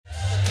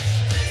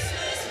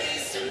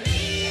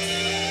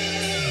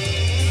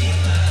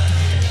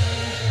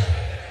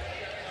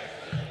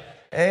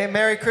Hey,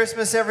 Merry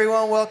Christmas,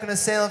 everyone. Welcome to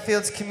Salem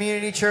Fields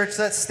Community Church.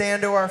 Let's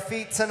stand to our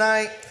feet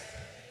tonight.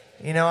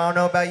 You know, I don't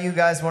know about you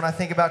guys, when I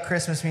think about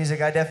Christmas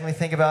music, I definitely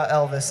think about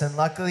Elvis, and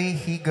luckily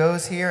he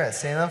goes here at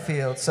Salem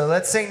Fields. So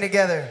let's sing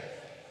together.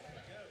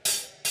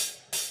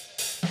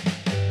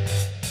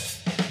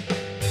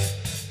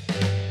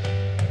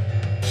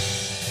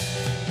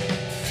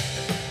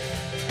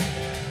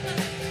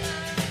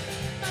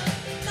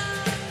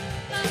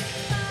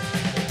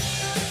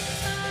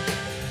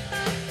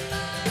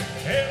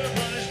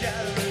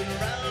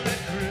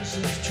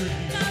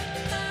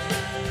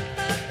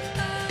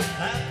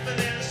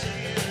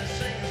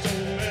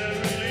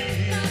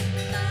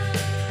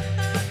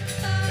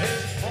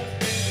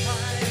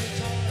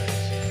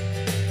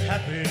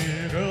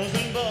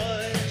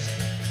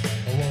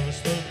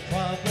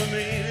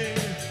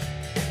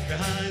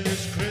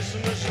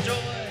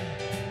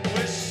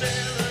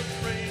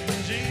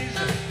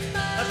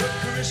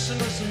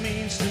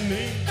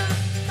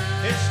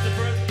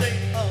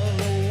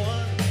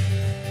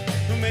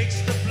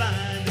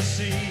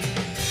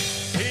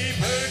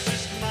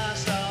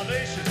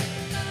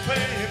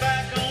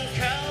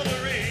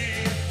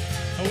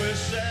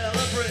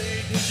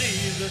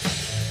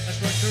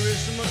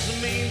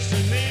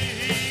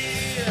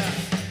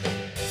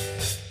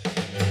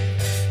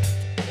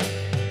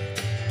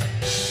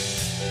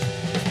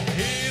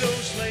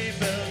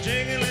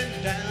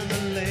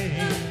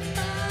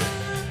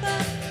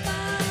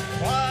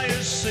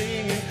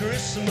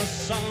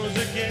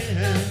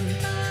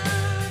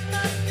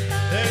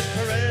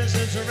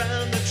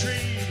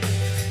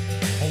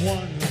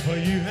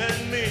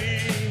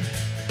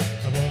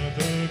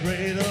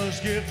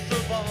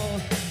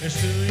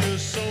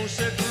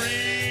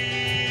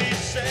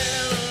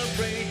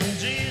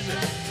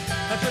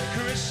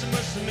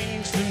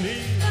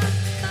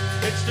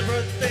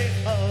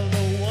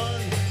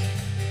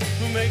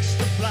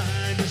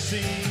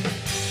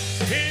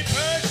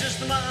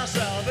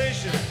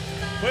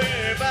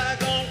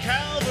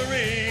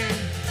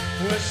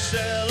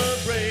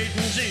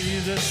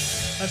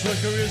 That's what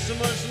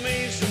Christmas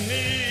means to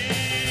me.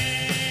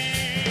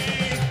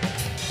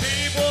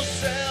 People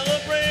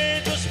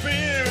celebrate the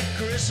spirit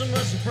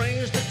Christmas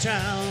brings to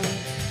town.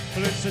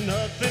 Well, it's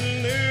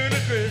nothing new to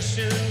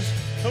Christians.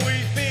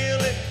 We feel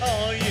it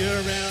all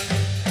year round.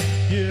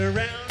 Year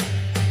round,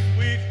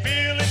 we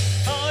feel it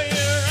all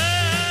year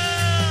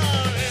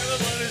round.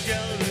 Everybody's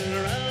gathering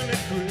around the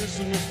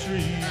Christmas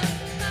tree,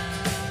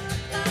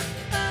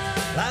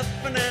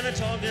 laughing and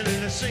talking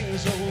and singing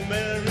so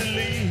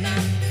merrily.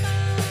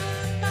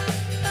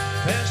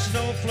 There's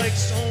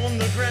snowflakes on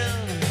the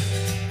ground,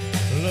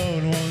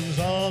 loved ones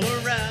all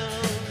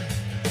around.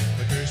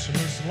 The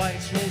Christmas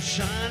lights won't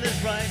shine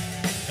as bright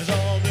as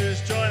all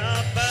this joy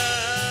I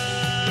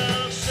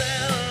found.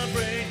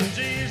 Celebrating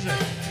Jesus,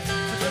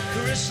 that's what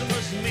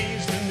Christmas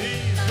means to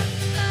me.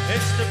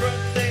 It's the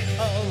birthday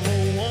of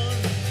the one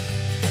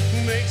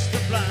who makes the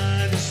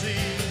blind to see.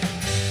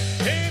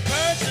 He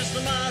purchased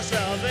my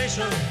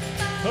salvation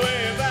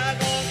way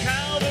back on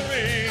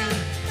Calvary.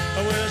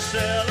 We're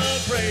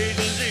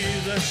celebrating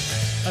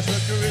Jesus, that's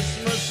what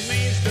Christmas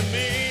means to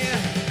me.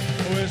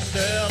 We're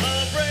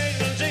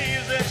celebrating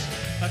Jesus,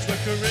 that's what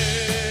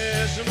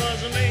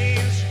Christmas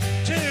means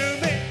to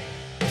me.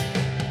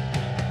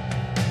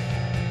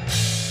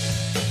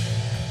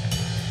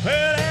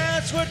 Well,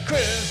 that's what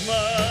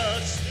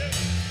Christmas,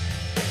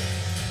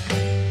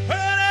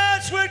 well,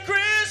 that's what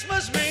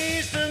Christmas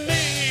means to me.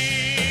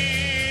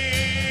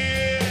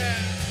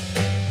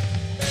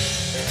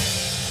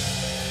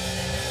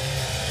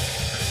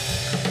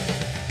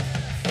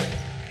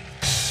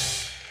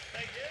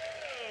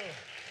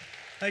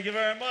 Thank you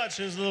very much.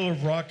 Here's a little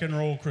rock and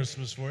roll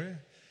Christmas for you.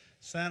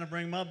 Santa,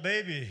 bring my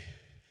baby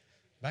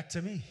back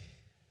to me.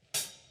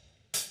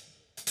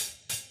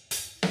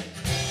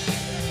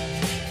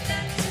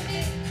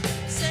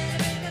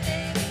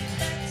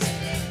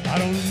 I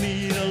don't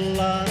need a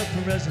lot of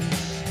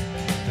presents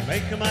to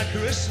make my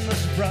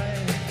Christmas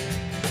bright.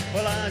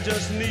 Well, I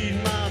just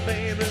need my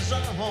baby's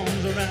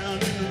arms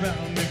around and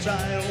around me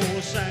tight.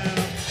 Oh,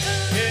 Santa,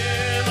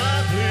 hear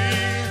my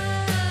plea.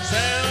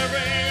 Santa,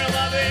 bring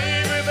my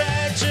baby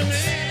back to me.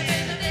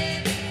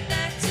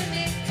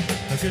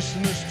 The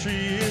Christmas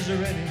tree is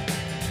ready,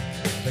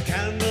 the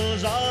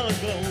candles are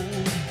aglow.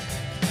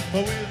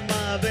 But with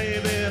my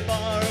baby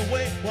far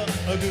away, what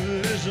a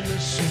good is a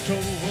mistletoe.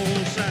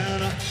 Oh,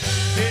 Santa,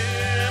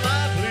 hear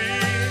my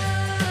plea.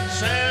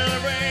 Santa,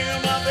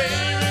 bring my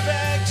baby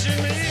back to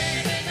me.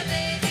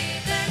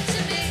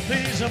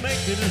 Please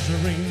make it as a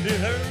reindeer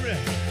hurry.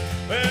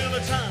 Well, the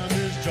time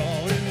is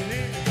drawing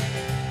near.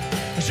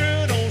 It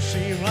sure don't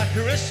seem like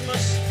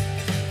Christmas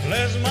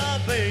as my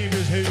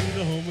baby's headed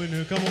home. When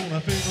you come on, I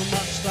fill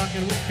my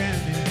stocking with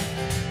candy,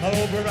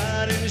 all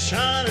bright and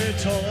shiny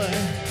toy.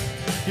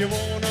 You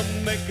wanna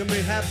make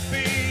me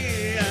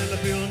happy and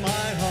fill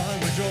my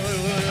heart with joy.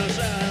 Well,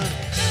 Santa,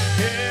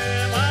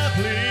 hear my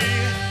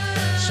plea.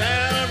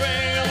 Santa,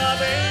 bring my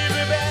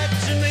baby back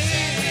to me.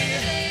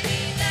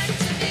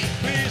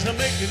 Please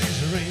make it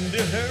easy,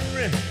 reindeer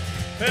hurry.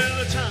 Well,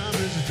 the time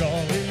is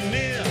drawing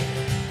near.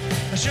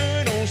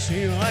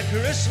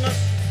 Christmas,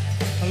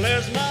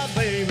 unless my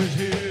baby's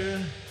here.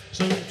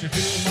 So don't you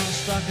fill my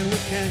stocking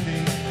with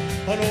candy,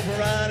 an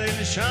override and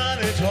a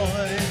shiny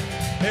toy.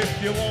 If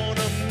you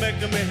wanna make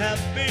me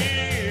happy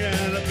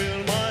and fill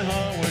my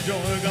heart with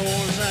joy, come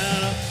on,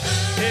 Santa,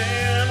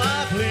 hear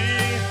my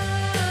plea.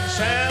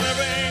 Santa,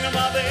 bring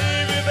my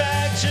baby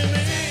back to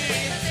me.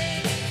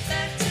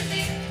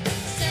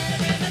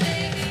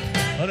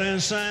 Then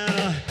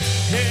Santa,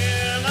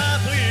 hear my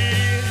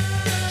plea.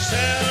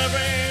 Santa,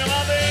 bring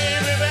my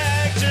baby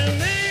back to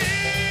me.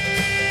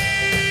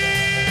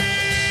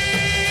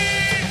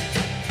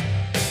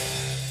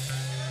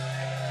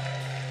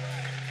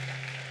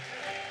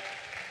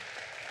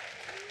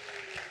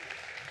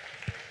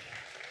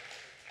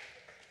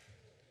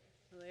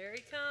 Well, there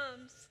he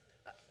comes.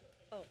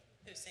 Oh.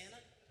 Who's Santa?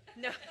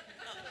 No.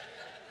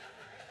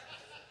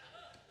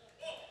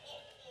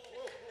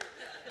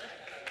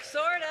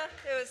 Sorta.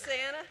 It was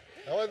Santa.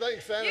 The only thing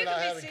Santa You and I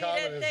can have be in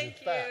common seated. is Thank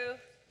he's fat. you.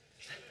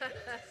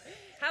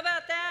 How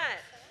about that?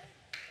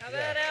 How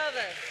about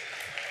Elvis?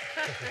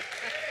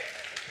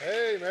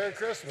 Hey, Merry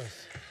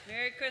Christmas.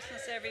 Merry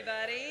Christmas,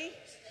 everybody.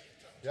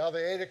 Y'all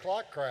the 8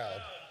 o'clock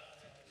crowd.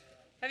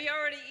 Have you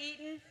already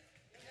eaten?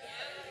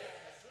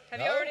 Have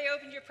you No. already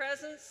opened your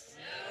presents?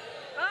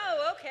 No.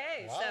 Oh,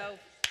 okay. Wow. So,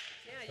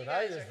 yeah, you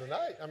Tonight guys is are. the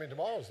night. I mean,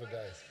 tomorrow's the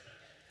day.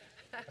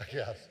 I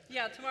guess.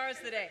 Yeah, tomorrow's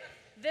the day.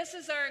 This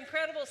is our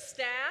incredible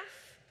staff.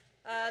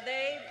 We're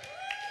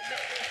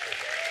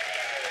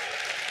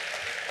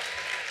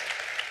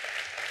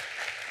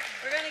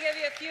going to give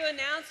you a few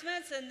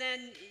announcements, and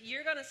then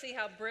you're going to see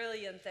how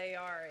brilliant they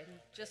are in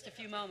just a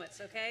few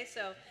moments, okay?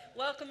 So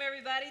welcome,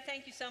 everybody.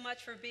 Thank you so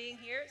much for being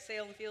here at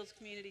Salem Fields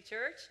Community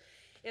Church.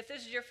 If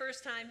this is your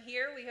first time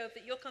here, we hope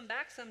that you'll come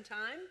back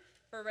sometime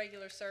for a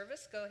regular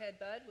service. Go ahead,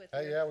 Bud.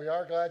 Hey, yeah, we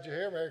are glad you're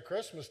here. Merry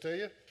Christmas to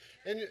you.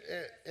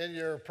 In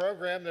your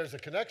program, there's a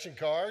connection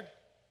card,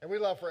 and we'd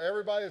love for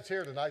everybody that's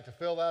here tonight to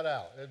fill that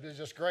out. It'd be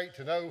just great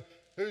to know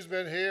who's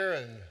been here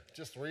and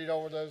just read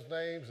over those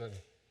names and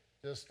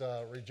just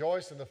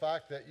rejoice in the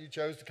fact that you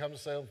chose to come to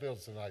Salem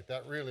Fields tonight.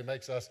 That really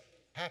makes us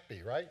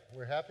happy, right?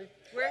 We're happy?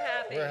 We're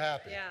happy. We're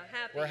happy. Yeah,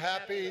 happy. We're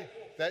happy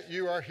that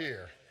you are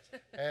here.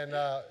 And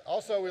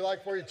also, we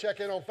like for you to check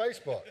in on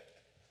Facebook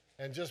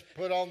and just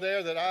put on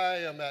there that I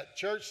am at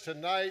church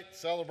tonight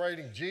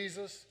celebrating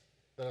Jesus,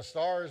 that a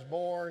star is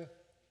born,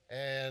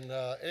 and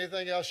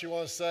anything else you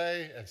want to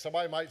say. And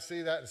somebody might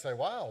see that and say,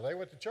 wow, they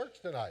went to church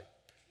tonight.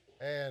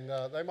 And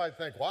they might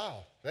think,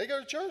 wow, they go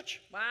to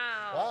church? Wow.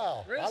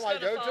 Wow, Roof's I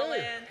might gonna go fall too.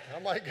 in. I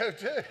might go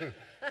too.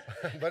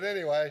 But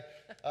anyway,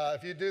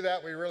 if you do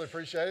that, we really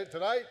appreciate it.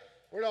 Tonight,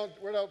 we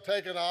don't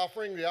take an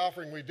offering. The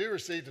offering we do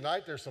receive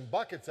tonight, there's some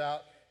buckets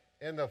out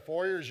in the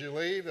foyer as you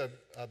leave,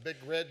 big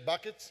red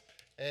buckets.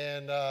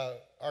 And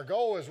our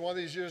goal is one of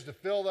these years to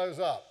fill those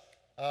up.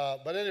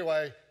 But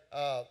anyway,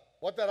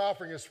 what that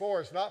offering is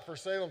for, it's not for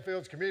Salem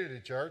Fields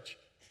Community Church.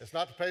 It's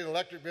not to pay the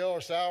electric bill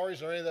or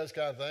salaries or any of those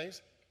kind of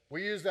things.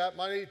 We use that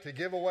money to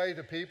give away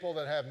to people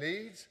that have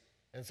needs.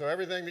 And so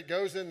everything that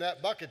goes in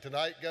that bucket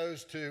tonight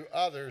goes to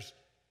others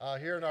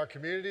here in our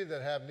community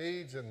that have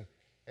needs and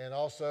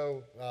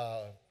also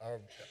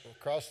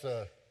across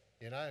the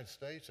United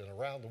States and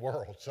around the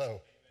world. So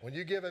when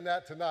you give in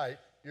that tonight,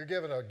 you're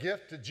giving a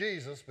gift to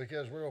Jesus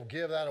because we're going to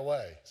give that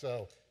away.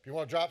 So if you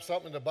want to drop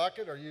something in the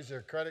bucket or use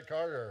your credit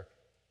card or,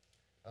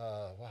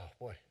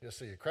 you'll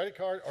see your credit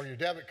card or your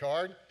debit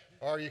card,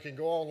 or you can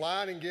go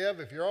online and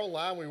give. If you're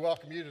online, we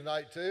welcome you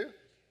tonight too.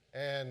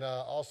 And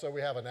also we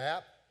have an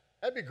app.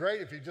 That'd be great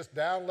if you just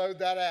download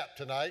that app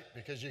tonight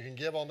because you can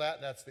give on that,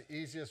 and that's the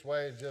easiest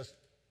way. And just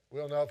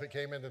we'll know if it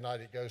came in tonight,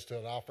 it goes to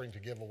an offering to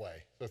give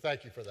away. So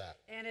thank you for that.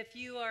 And if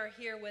you are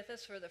here with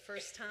us for the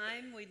first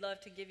time, we'd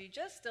love to give you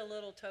just a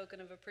little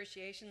token of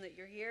appreciation that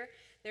you're here.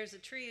 There's a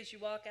tree as you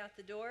walk out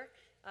the door,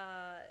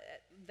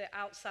 the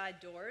outside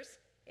doors,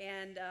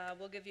 and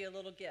we'll give you a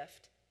little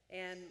gift.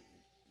 And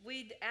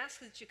we'd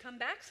ask that you come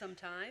back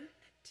sometime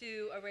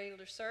to a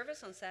regular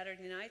service on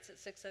Saturday nights at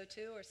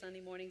 6:02 or Sunday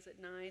mornings at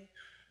 9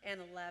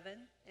 and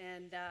 11.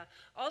 And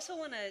also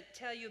want to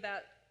tell you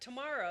about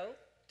tomorrow.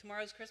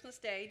 Tomorrow's Christmas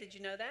Day. Did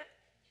you know that?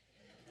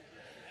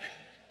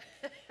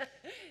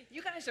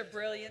 You guys are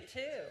brilliant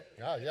too.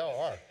 Yeah, y'all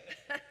are.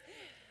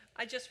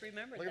 I just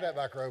remembered Look at that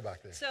back row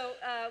back there. So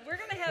we're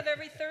going to have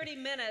every 30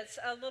 minutes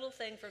a little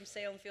thing from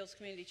Salem Fields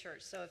Community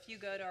Church. So if you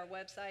go to our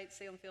website,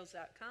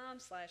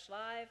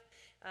 salemfields.com/live,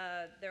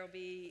 there will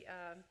be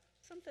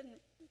something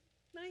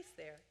nice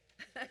there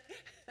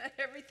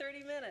every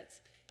 30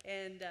 minutes.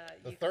 And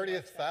The you can watch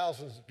 30th that.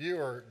 thousandth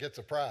viewer gets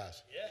a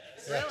prize.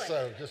 Yes. Yeah, Really?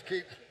 so just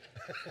keep.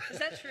 Is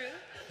that true?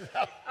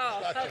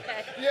 Oh,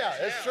 okay. Yeah,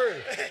 it's true.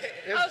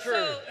 It's true.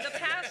 So the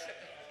past,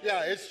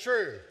 Yeah, it's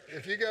true.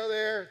 If you go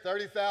there,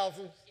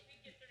 30,000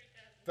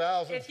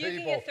 if you can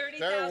people, get 30,000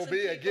 there will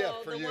be a people,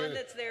 gift for the you. one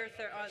that's there,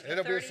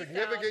 It'll be a 30,000.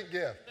 significant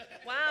gift.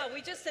 Wow,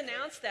 we just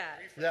announced that.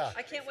 Yeah.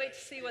 I can't wait to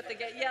see what they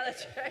get. Yeah,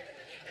 that's right.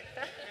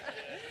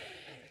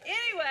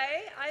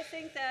 Anyway, I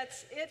think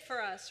that's it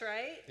for us,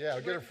 right? Yeah,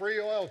 get a free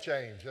oil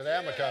change at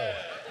Amoco.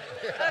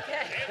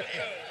 Okay.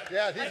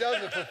 Yeah, he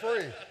does it for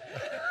free.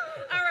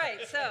 All right.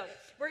 so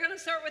we're going to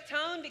start with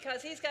Tone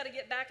because he's got to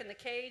get back in the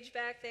cage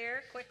back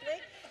there quickly.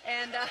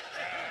 And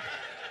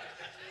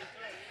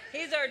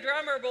he's our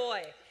drummer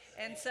boy.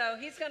 And so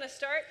he's going to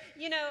start.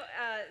 You know,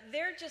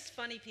 they're just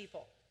funny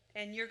people.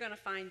 And you're going to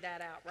find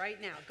that out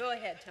right now. Go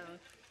ahead, Tone.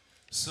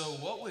 So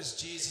what was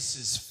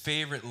Jesus'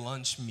 favorite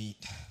lunch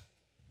meat?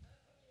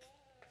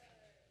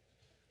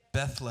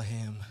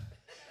 Bethlehem.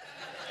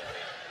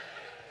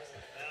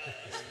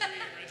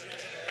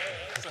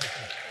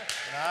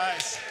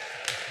 Nice.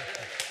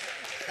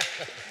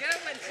 Good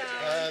one,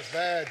 Tone. That's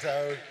bad,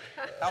 Toad.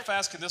 How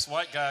fast can this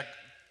white guy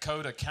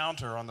code a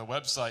counter on the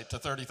website to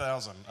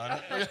 30,000?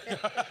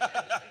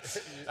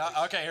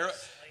 Okay, here.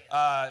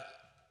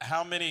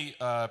 How many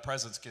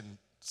presents can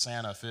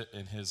Santa fit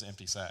in his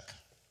empty sack?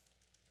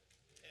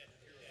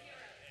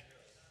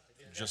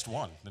 Just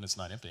one. Then it's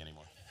not empty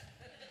anymore.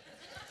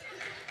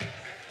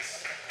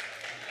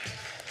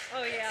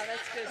 Oh, yeah,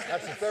 that's good.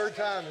 That's the third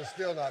time it's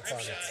still not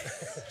funny.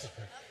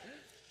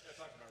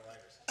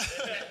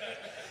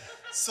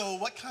 So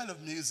what kind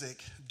of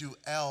music do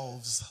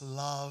elves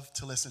love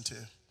to listen to?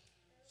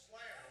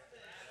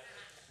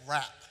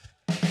 Rap.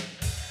 With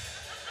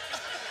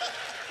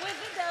the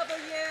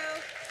W.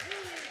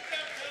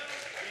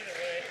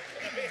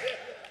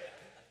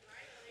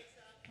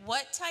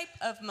 What type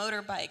of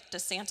motorbike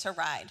does Santa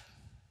ride?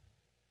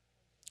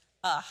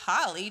 A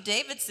Harley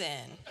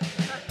Davidson.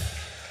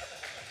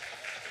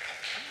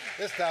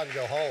 It's time to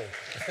go home.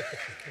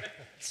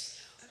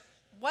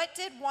 What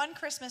did one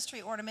Christmas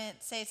tree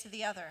ornament say to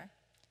the other?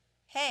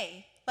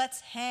 Hey,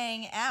 let's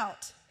hang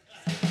out.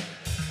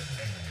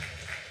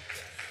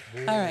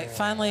 All right,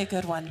 finally a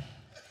good one.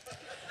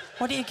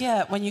 What do you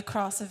get when you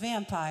cross a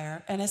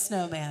vampire and a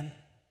snowman?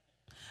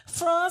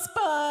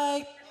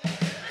 Frostbite.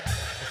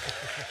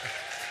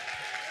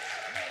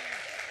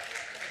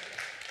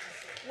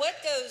 What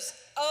goes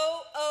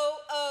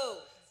O-O-O?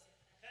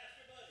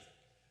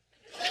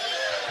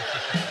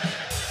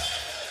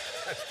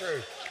 That's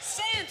true.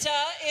 Santa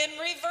in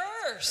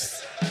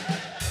reverse.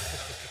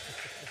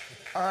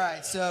 All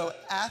right, so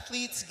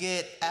athletes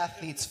get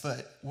athlete's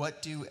foot.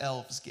 What do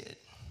elves get?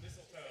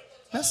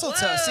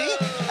 Mistletoe. See?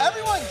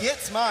 Everyone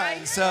gets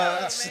mine, so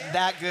it's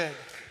that good.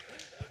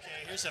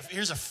 Okay,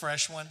 here's a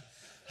fresh one.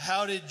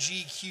 How did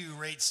GQ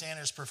rate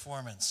Santa's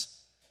performance?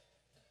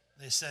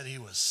 They said he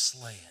was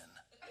slaying.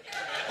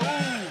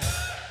 Ooh,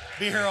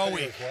 be here all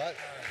week. What?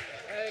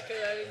 He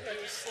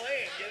was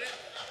slaying, get it?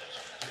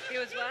 He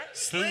was what?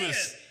 Who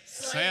is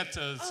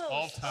Santa's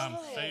all-time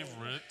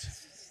favorite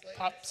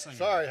pop singer?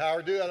 Sorry,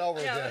 Howard. Do that over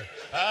again.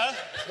 Huh?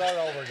 Start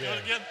over Do again.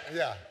 it again?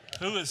 Yeah.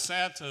 Who is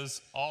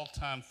Santa's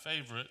all-time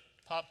favorite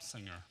pop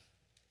singer?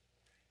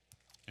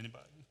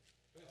 Anybody?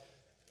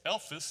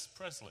 Elvis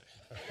Presley.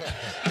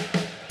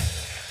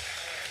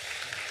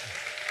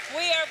 We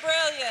are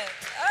brilliant.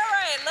 All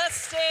right, let's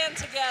stand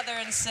together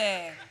and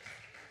sing.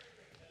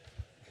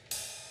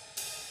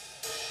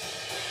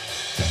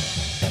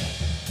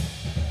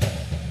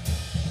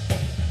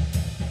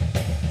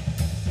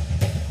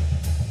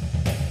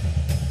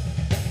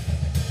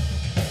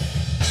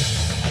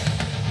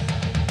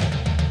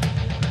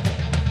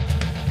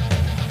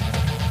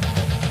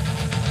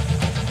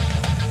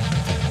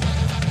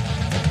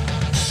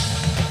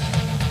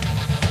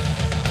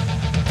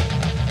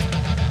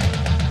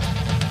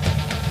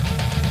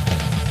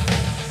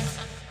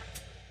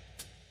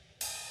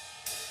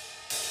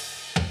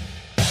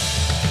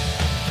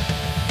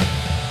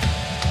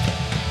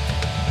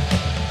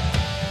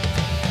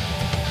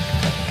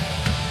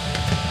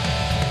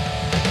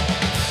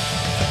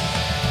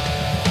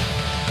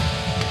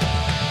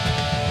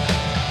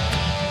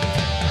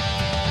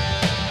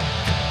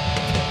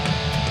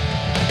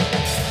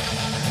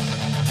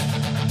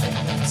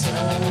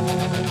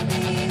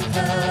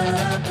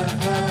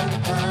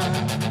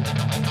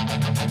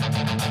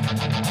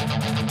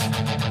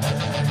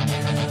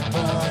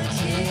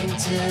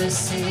 to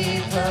see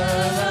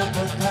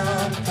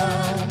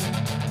pom-pom.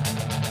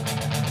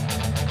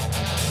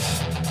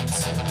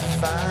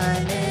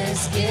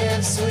 Finest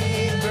gifts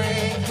we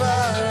bring,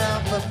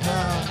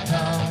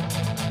 pom-pom.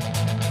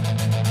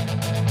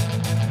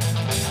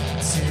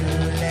 To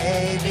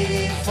lay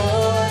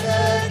before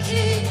the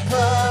King,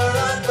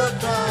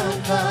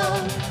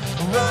 pom-pom,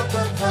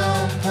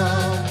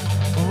 rum-pom-pom,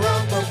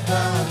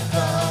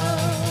 rum-pom-pom.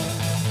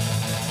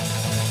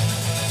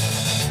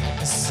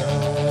 So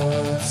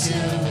to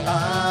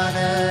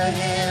honor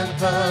him,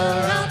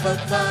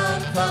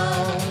 pom-pom,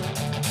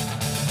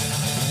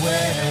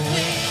 when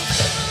we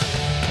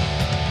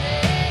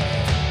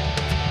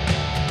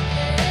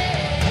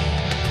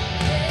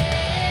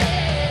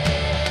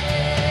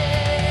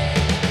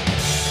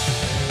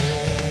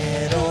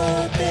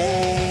little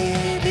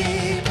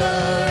baby,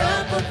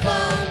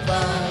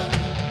 pom-pom.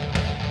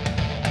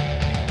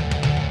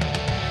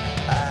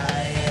 I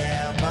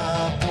am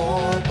a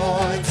poor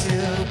boy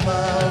too,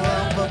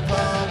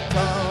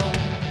 pom-pom.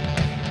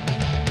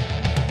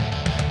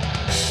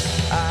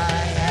 I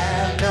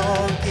have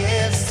no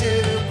gifts to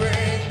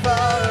bring,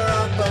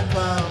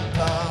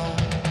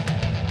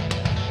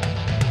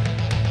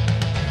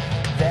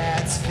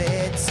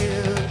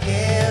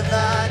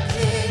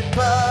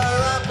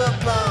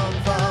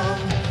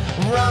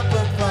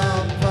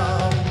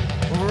 Rum-pa-pum-pum,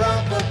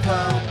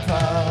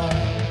 rum-pa-pum-pum.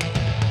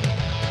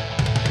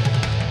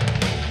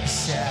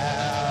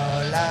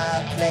 Shall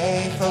I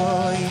play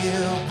for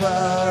you,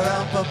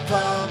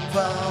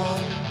 pa-rum-pa-pum-pum?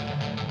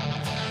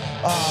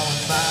 All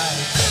my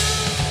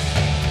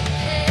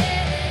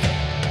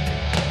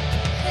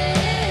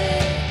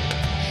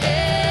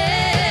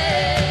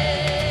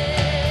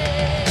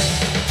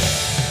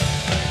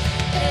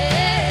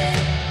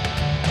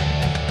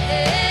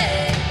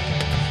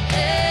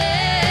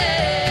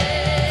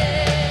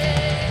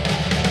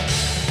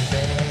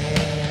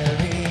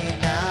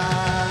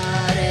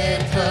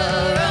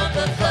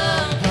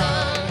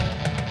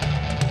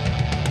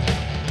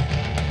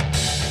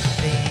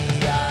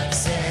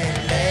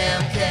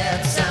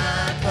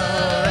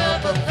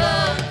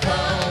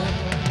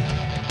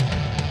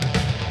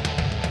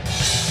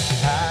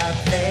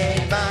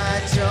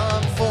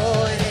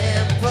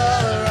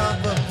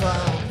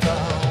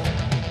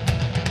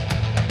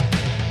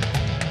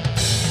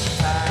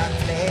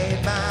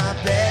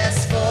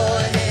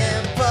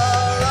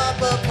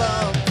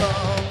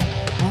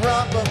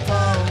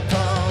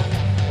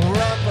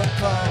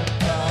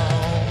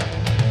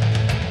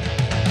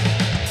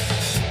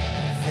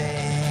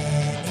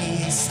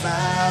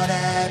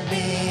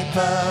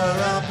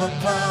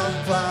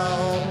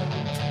pa-rum-pa-pum-pum,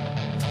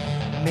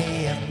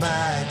 me and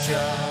my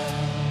drum.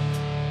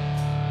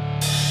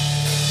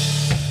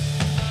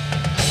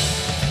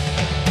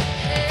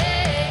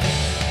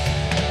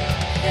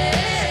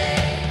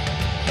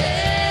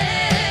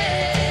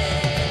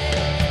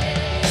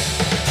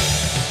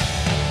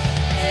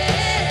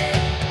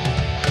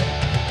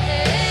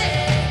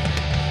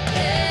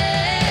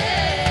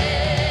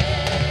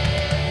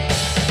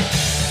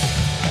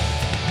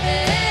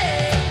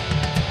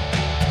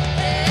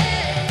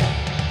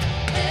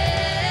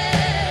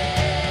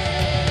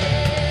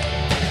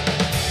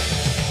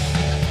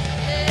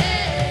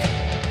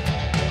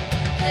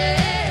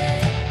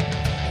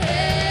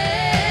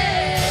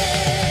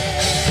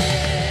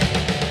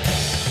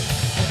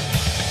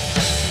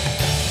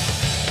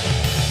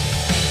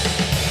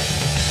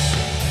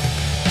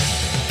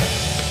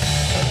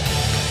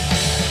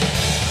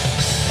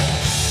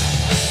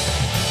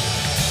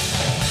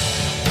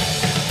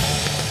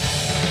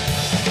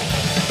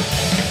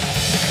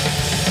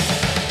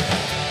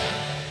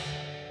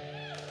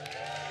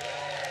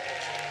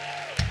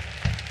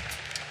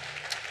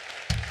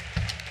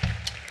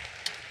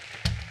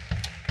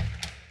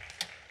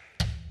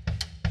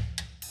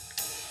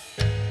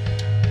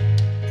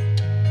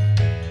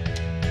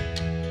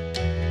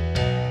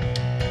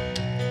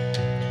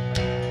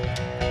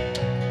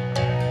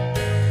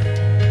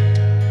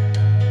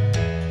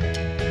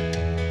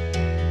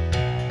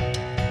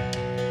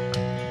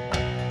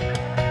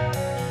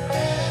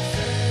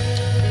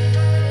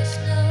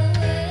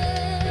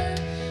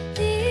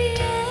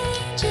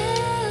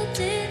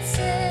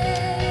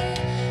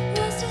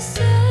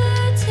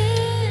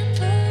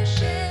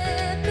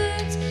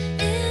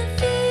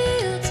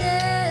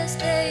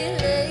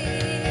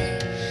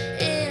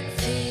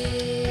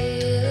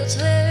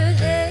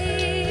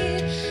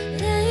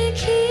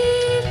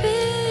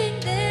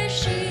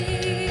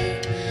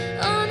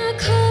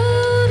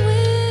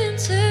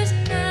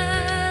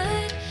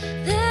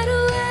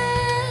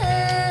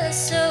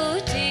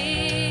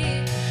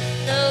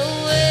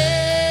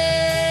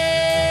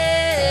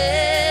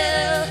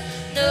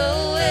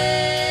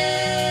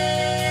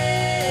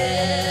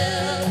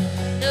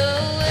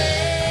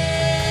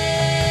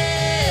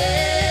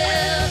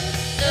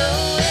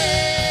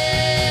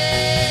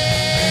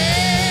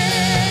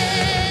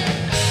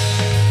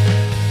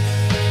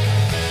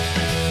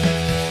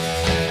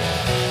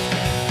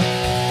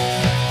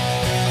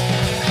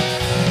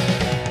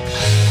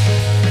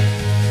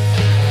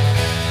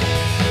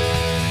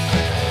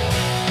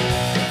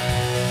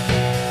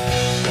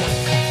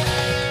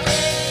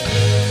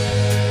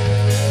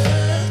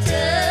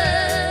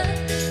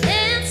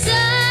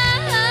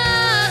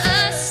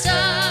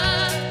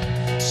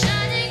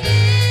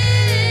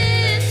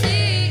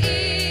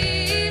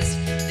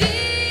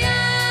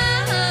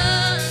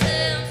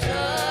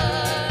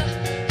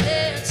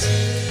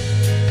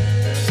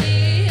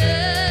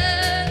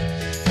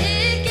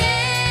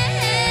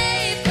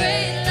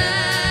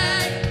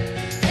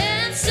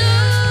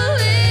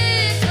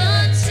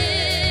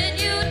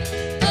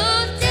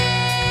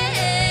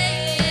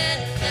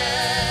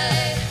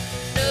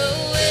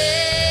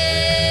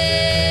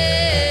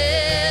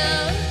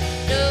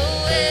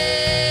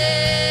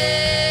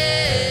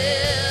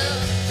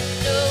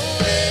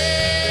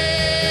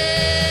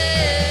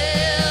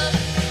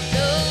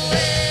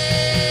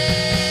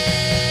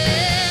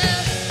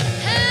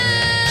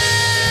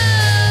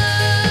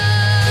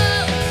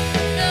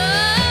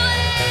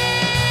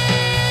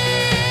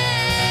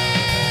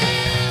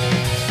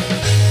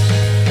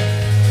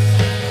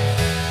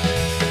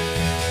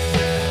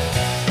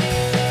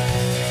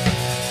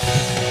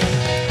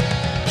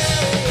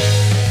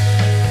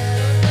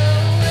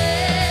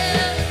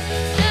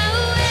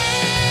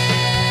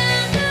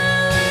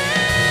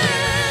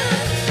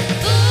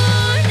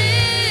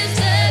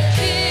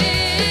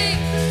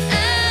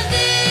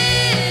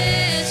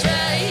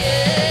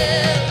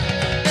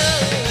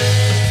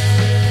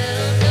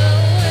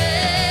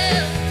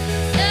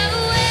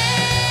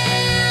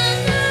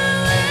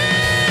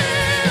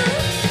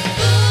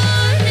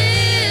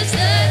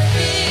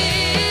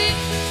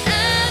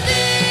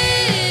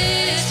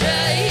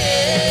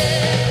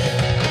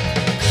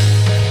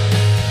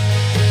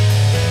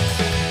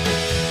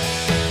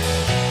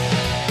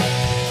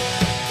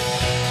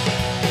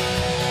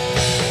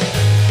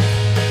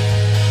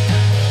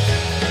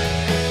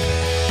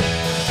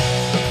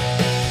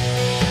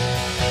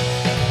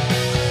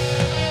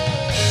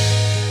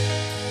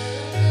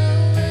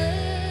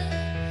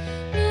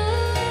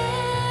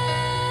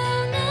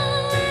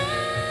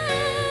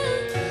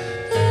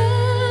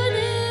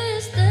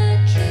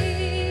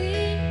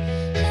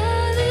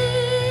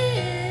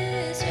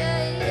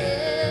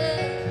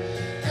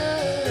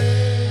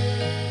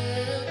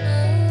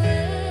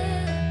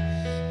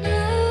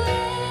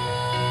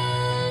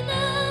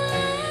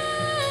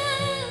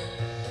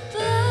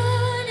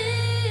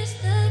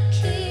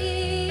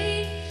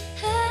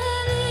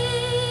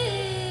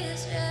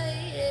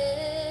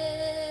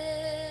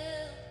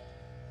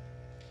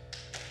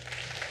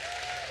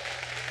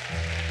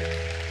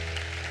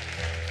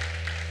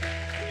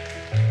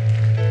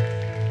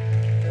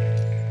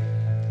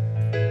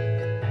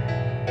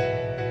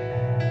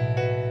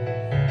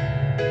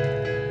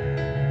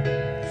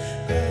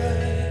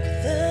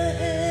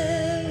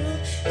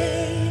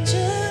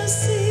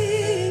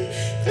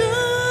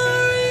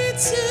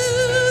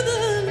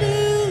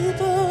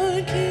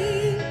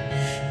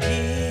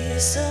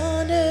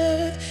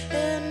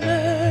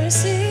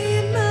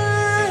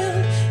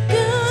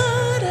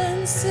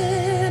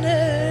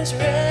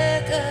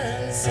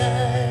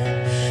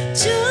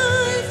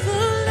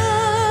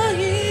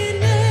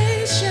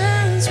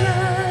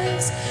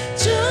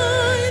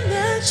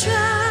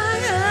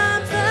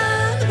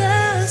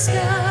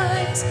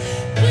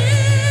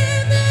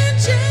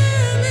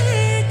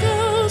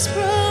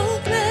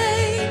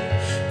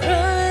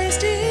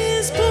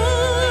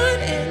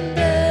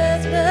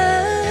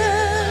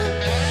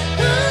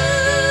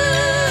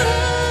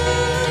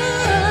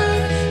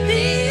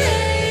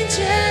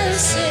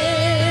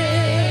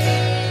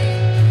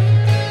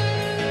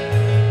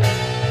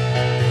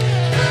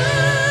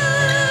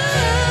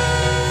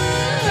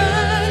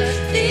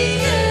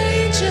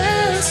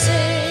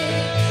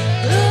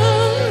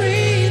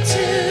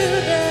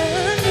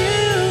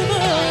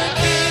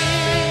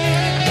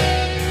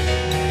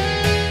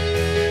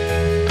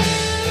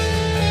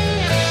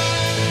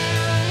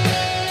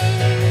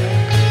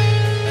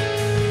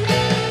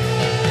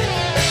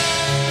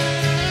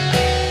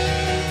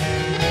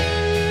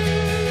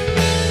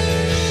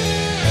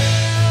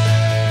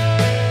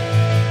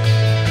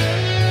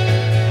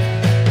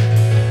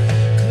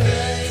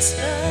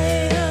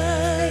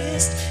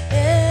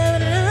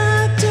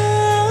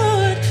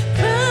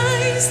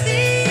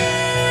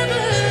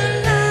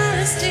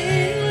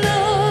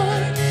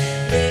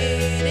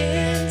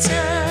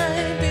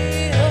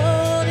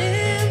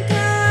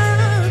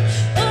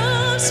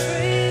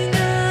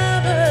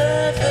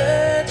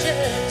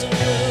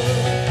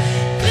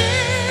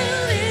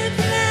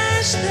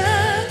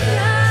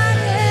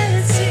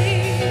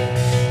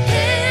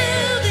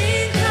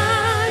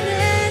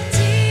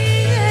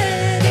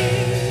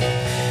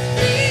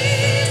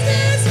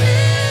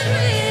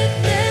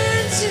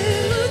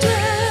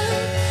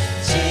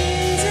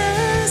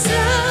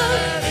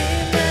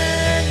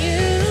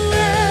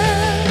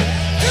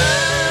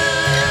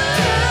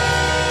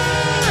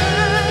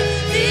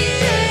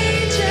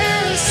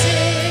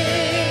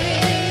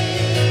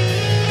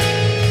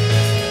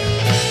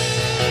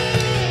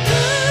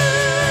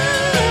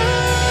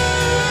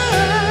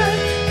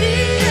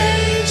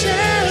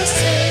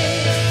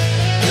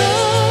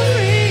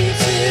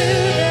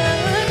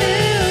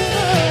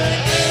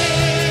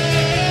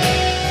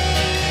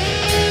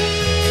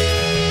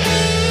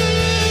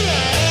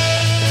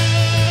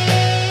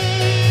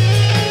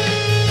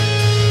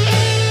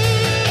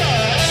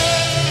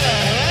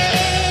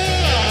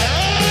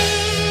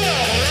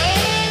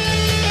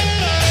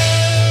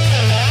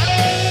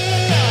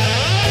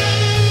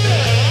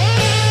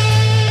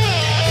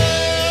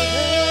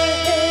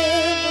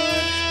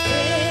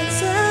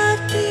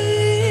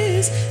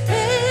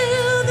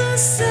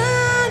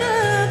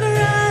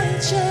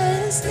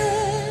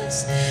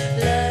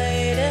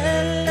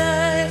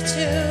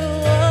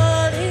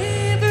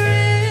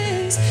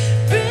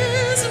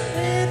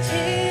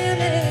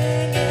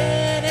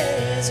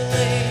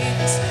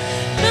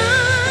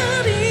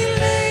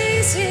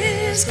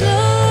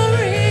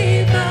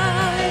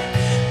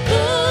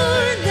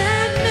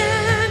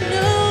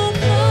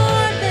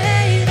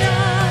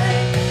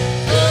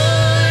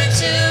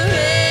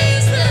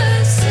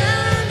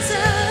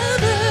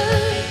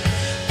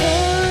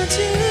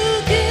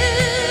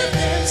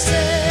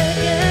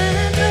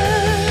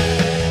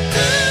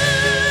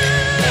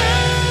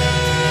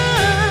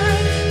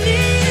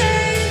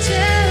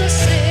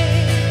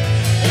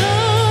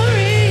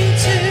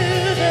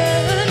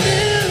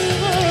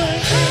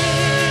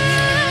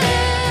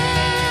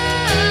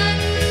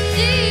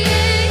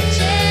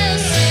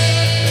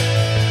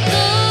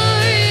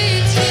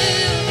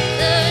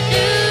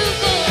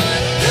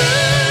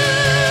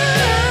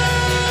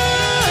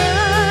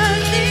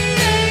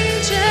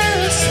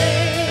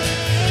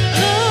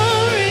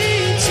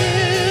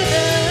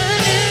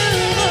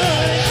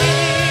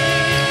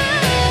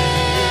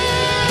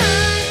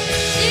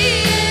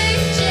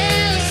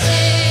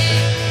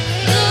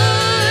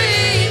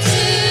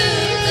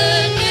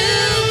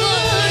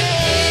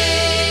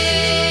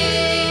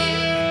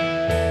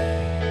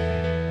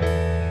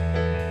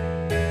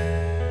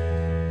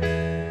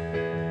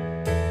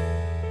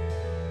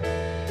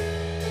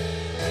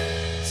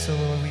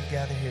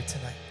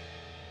 tonight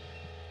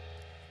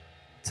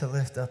to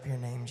lift up your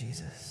name,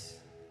 Jesus.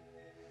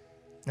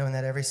 Knowing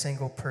that every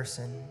single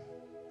person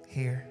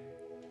here,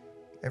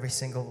 every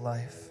single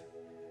life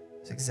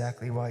is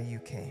exactly why you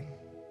came.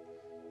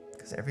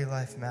 Because every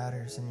life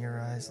matters in your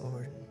eyes,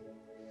 Lord.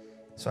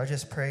 So I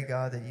just pray,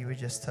 God, that you would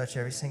just touch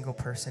every single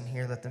person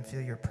here. Let them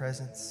feel your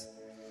presence.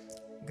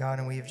 God,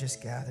 and we have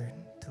just gathered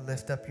to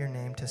lift up your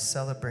name, to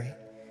celebrate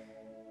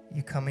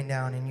you coming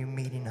down and you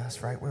meeting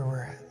us right where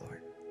we're at,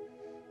 Lord.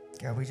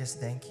 God, we just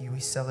thank you. We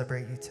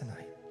celebrate you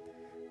tonight.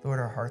 Lord,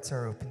 our hearts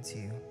are open to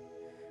you.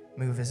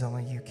 Move as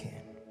only you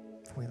can.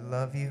 We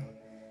love you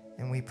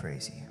and we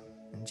praise you.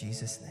 In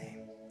Jesus'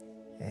 name,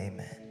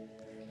 amen.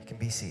 You can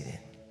be seated.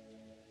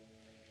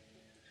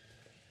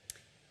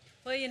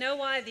 Well, you know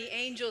why the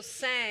angels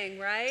sang,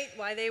 right?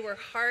 Why they were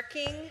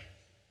harking?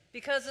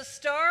 Because a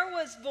star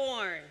was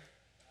born.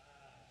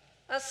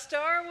 A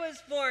star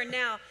was born.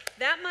 Now,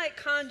 that might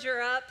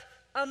conjure up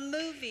a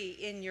movie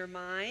in your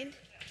mind.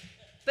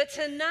 But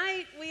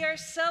tonight we are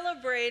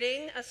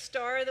celebrating a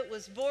star that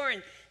was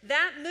born.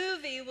 That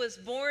movie was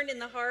born in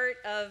the heart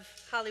of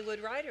Hollywood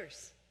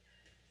writers.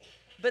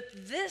 But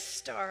this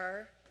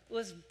star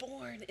was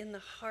born in the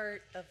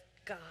heart of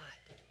God.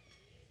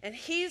 And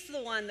he's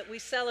the one that we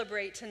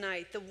celebrate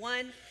tonight, the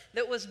one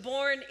that was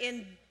born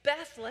in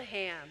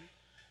Bethlehem.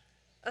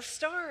 A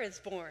star is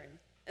born,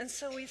 and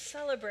so we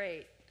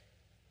celebrate.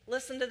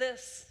 Listen to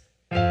this.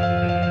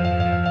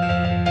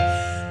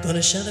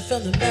 Gonna shout it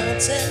from the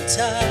mountain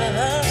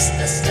tops.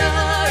 The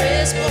star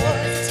is born.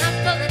 The top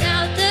falling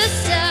out the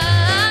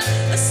sky.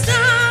 The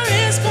star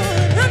is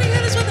born. Running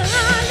at us with a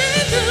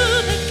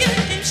hallelujah.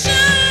 Keep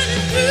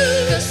shining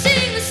through. Go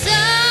sing the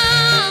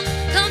song.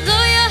 Come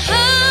blow your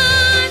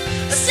heart.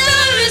 The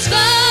star is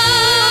born.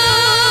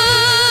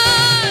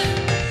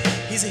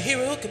 He's a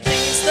hero who can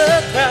please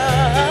the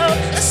crowd.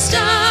 A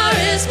star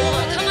is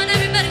born. Come on,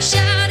 everybody,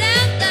 shout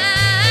out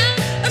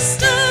loud. A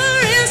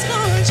star is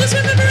born. Just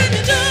remember in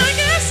the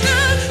darkest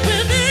night,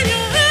 within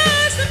your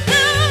eyes the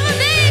power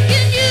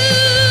making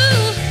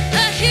you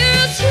a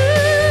hero too.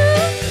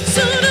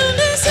 So don't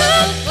lose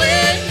hope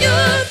when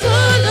you're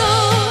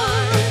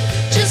forlorn.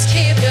 Just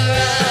keep your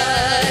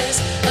eyes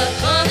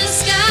upon the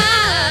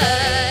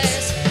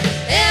skies.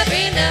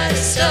 Every night a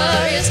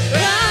star is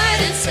bright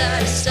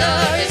inside. A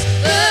star is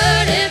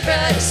burning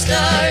bright. A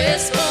star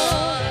is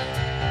born.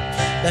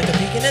 Like a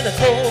beacon in the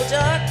cold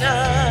dark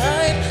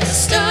night. A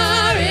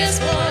star is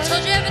born.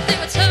 Told you everything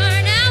would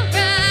turn out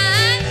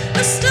right.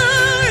 A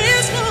star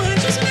is born.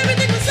 Just when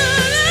everything was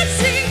all at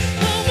sea.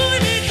 Born,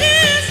 born in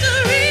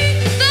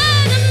history.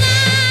 Bottom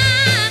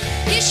line,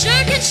 he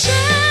sure can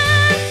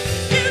shine.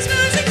 His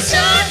rising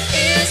star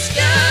is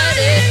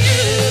guiding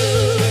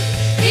you.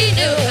 He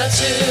knew how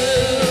to.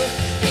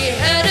 He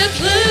had a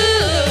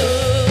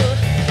clue.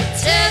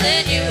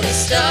 Telling you a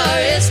star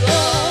is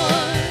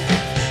born.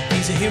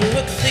 He's a hero who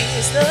can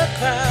please the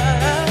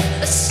crowd.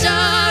 A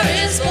star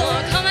is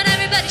born. Come on,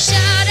 everybody,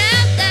 shout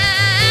out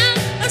loud.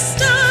 A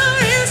star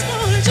is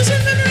born. Just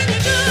remember in your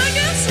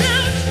darkest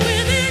night,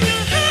 within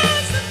your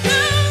heart's the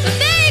power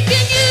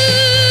making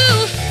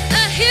you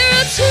a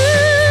hero too.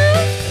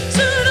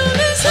 So don't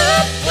lose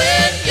hope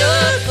when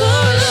you're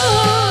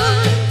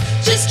forlorn.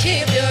 Just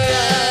keep your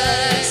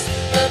eyes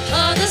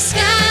upon the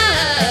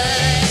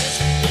skies.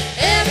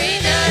 Every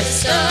night a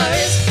star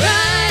is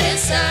bright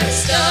inside. A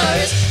star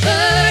is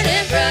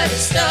burning bright.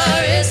 A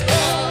star is born.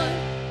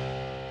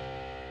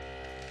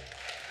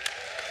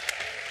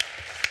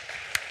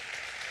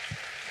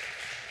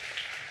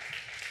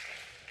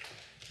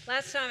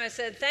 Last time I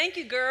said, thank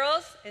you,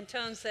 girls. And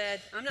Tone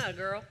said, I'm not a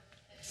girl.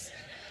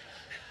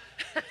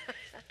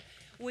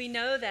 We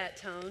know that,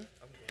 Tone.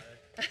 I'm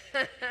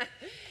glad.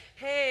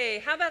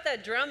 Hey, how about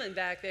that drumming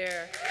back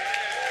there?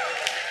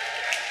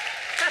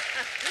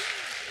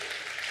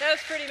 That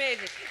was pretty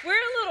amazing. We're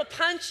a little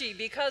punchy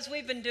because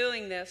we've been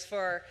doing this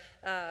for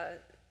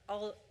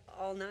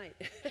all night.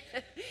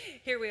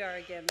 Here we are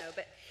again, though.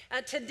 But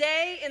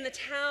today in the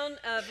town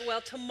of,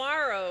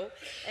 tomorrow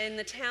in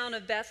the town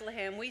of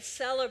Bethlehem, we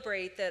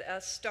celebrate that a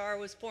star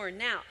was born.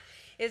 Now,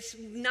 it's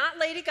not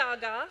Lady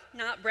Gaga,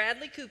 not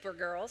Bradley Cooper,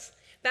 girls.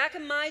 Back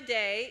in my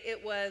day,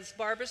 it was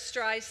Barbra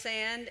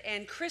Streisand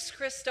and Chris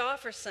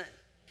Christopherson.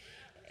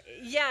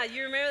 Yeah,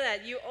 you remember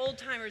that. You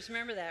old-timers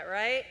remember that,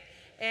 right?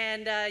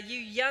 And you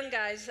young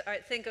guys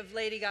think of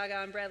Lady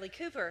Gaga and Bradley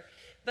Cooper.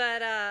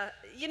 But,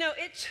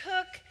 it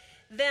took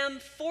them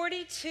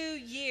 42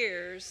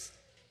 years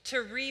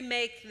to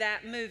remake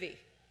that movie.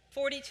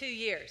 42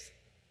 years.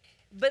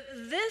 But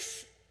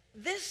this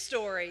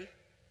story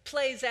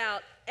plays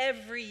out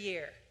every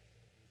year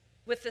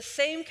with the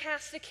same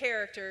cast of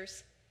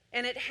characters,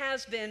 and it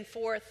has been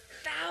for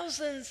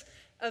thousands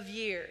of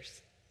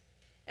years.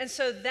 And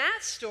so that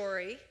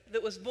story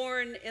that was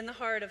born in the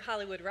heart of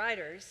Hollywood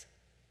writers,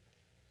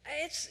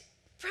 it's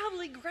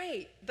probably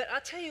great, but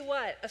I'll tell you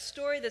what, a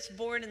story that's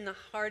born in the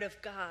heart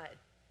of God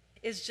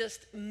is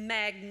just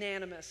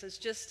magnanimous. It's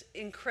just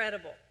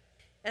incredible.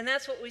 And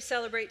that's what we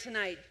celebrate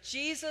tonight.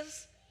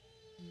 Jesus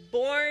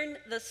born,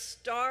 the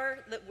star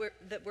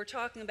that we're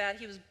talking about,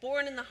 he was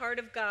born in the heart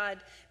of God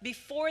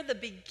before the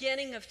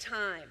beginning of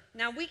time.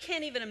 Now, we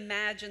can't even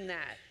imagine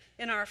that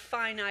in our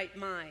finite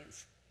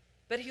minds.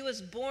 But he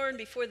was born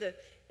before the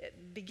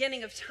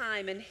beginning of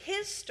time, and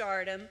his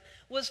stardom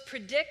was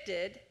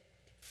predicted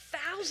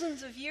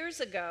thousands of years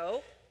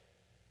ago,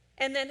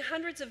 and then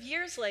hundreds of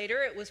years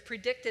later, it was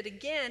predicted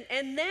again,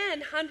 and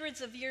then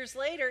hundreds of years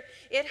later,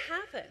 it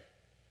happened.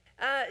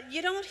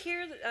 You don't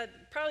hear,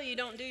 probably you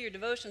don't do your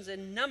devotions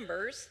in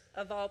Numbers,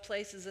 of all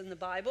places in the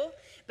Bible,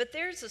 but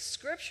there's a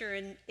scripture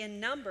in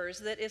Numbers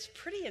that is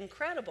pretty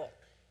incredible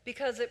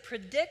because it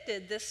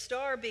predicted this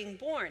star being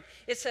born.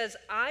 It says,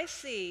 I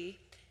see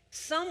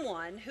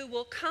someone who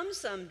will come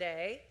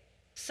someday,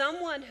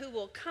 someone who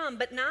will come,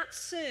 but not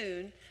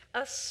soon.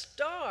 A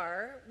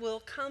star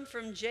will come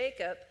from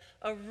Jacob,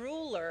 a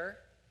ruler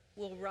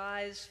will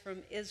rise from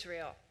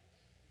Israel.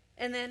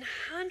 And then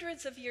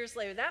hundreds of years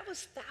later, that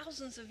was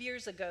thousands of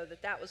years ago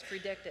that was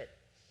predicted.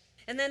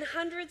 And then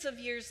hundreds of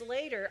years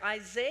later,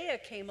 Isaiah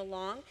came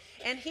along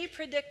and he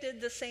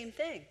predicted the same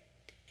thing.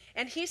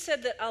 And he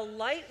said that a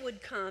light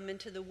would come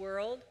into the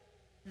world,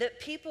 that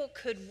people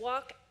could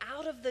walk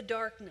out of the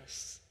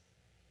darkness.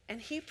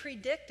 And he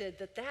predicted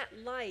that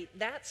that light,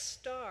 that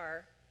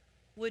star,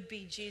 would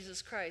be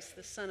Jesus Christ,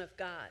 the Son of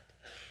God.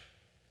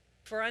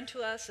 For unto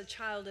us a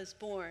child is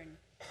born.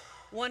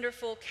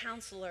 Wonderful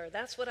Counselor.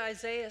 That's what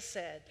Isaiah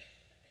said.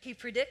 He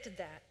predicted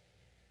that.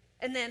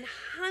 And then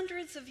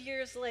hundreds of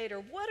years later,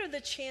 what are the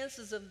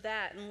chances of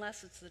that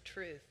unless it's the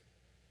truth?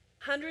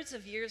 Hundreds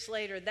of years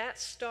later, that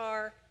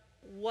star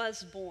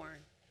was born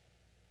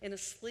in a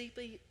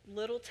sleepy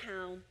little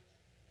town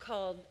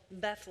called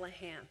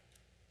Bethlehem.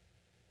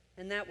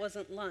 And that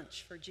wasn't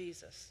lunch for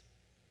Jesus.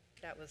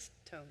 That was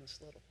Tone's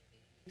little.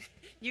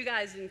 You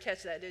guys didn't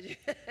catch that, did you?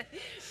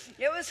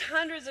 It was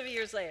hundreds of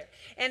years later.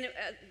 And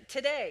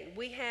today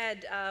we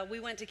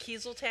went to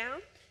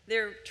Kieseltown.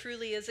 There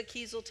truly is a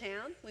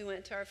Kieseltown. We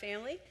went to our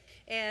family,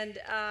 and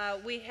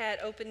we had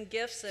opened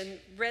gifts and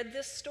read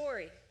this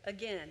story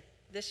again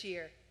this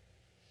year.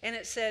 And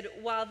it said,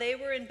 while they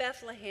were in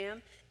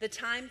Bethlehem, the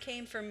time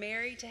came for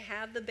Mary to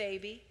have the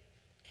baby,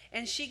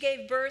 and she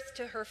gave birth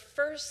to her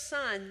first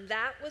son.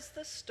 That was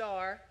the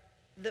star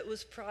that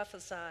was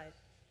prophesied.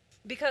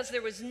 Because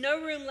there was no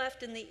room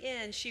left in the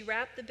inn, she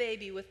wrapped the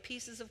baby with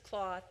pieces of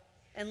cloth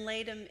and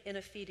laid him in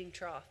a feeding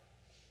trough.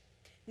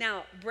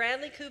 Now,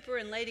 Bradley Cooper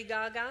and Lady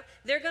Gaga,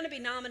 they're going to be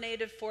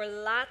nominated for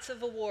lots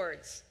of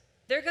awards.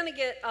 They're going to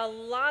get a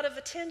lot of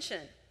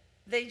attention.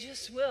 They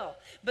just will.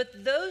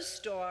 But those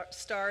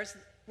stars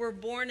were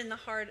born in the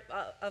heart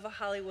of a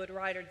Hollywood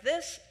writer.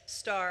 This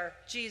star,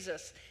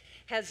 Jesus,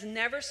 has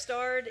never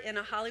starred in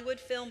a Hollywood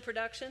film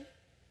production.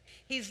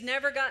 He's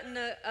never gotten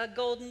a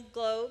Golden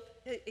Globe.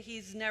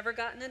 He's never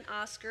gotten an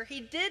Oscar. He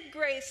did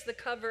grace the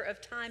cover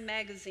of Time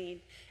magazine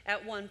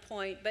at one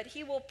point, but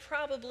he will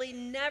probably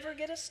never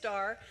get a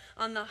star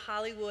on the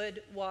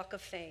Hollywood Walk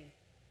of Fame.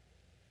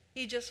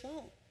 He just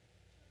won't.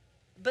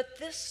 But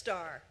this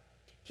star,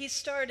 he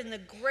starred in the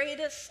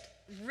greatest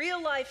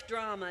real-life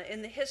drama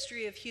in the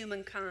history of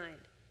humankind.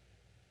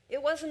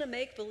 It wasn't a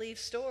make-believe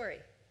story.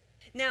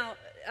 Now,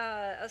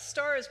 A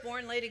Star is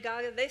Born, Lady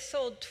Gaga, they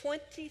sold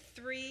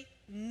 23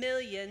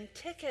 million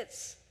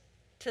tickets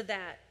to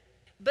that.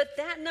 But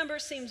that number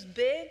seems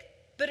big,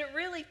 but it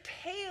really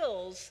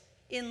pales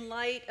in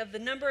light of the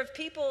number of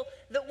people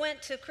that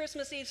went to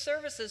Christmas Eve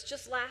services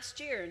just last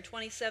year in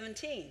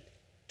 2017.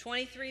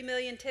 23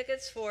 million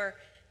tickets for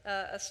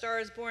A Star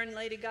is Born,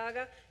 Lady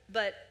Gaga.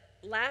 But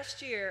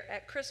last year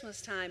at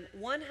Christmas time,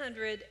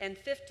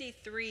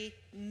 153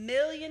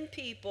 million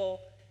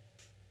people,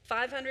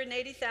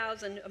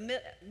 580,000,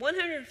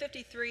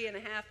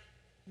 153.5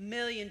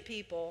 million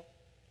people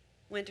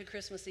went to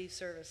Christmas Eve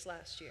service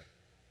last year.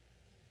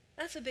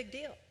 That's a big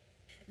deal.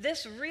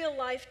 This real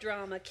life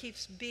drama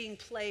keeps being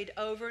played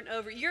over and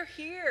over. You're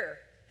here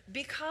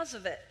because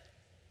of it.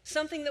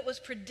 Something that was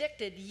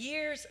predicted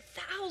years,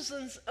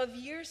 thousands of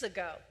years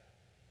ago.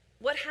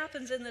 What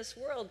happens in this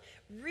world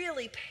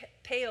really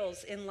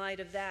pales in light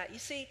of that. You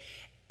see,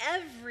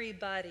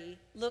 everybody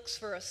looks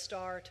for a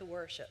star to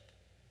worship.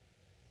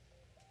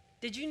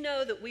 Did you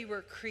know that we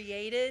were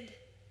created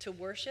to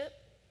worship?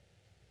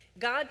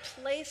 God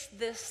placed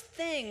this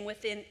thing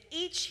within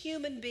each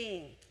human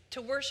being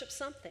to worship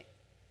something.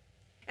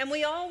 And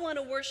we all want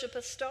to worship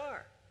a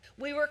star.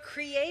 We were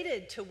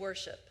created to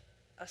worship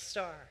a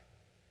star.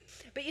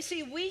 But you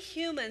see, we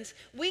humans,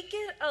 we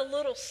get a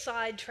little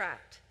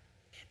sidetracked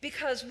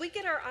because we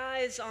get our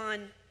eyes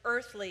on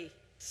earthly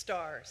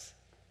stars.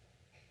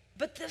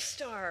 But this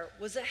star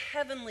was a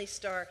heavenly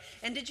star.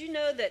 And did you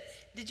know that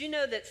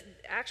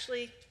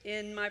actually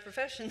in my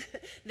profession,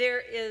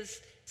 there's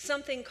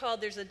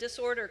a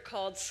disorder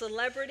called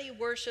celebrity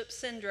worship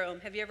syndrome.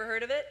 Have you ever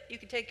heard of it? You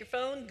can take your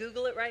phone,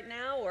 Google it right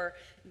now, or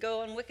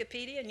go on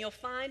Wikipedia, and you'll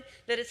find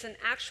that it's an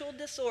actual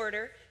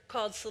disorder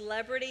called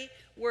celebrity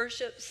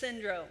worship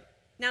syndrome.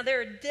 Now,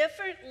 there are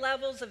different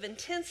levels of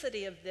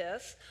intensity of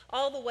this,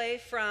 all the way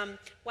from,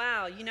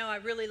 wow, I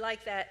really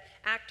like that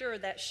actor or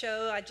that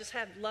show. I just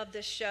love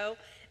this show.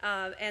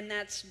 And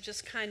that's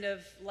just kind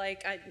of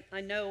like,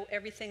 I know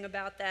everything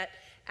about that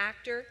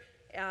actor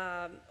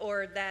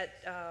or that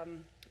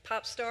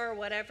pop star or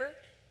whatever,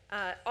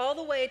 all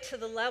the way to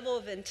the level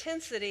of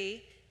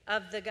intensity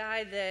of the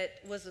guy that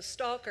was a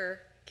stalker,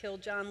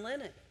 killed John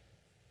Lennon.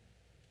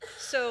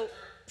 So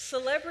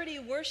celebrity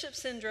worship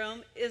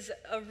syndrome is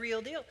a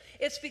real deal.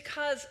 It's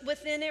because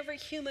within every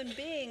human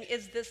being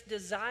is this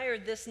desire,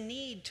 this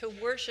need to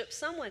worship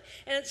someone.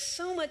 And it's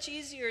so much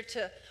easier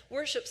to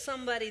worship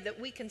somebody that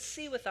we can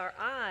see with our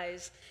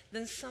eyes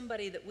than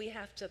somebody that we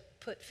have to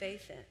put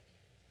faith in.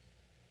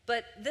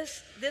 But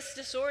this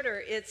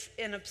disorder, it's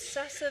an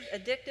obsessive,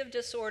 addictive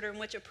disorder in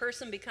which a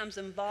person becomes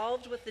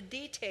involved with the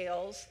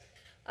details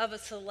of a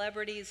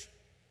celebrity's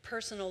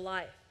personal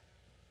life.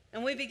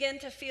 And we begin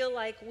to feel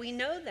like we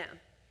know them.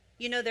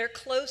 You know, they're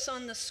close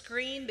on the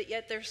screen, but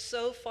yet they're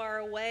so far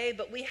away.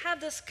 But we have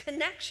this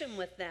connection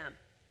with them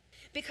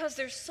because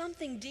there's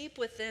something deep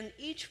within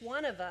each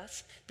one of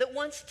us that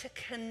wants to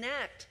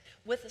connect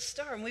with a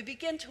star. And we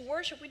begin to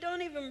worship. We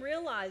don't even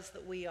realize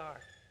that we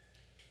are.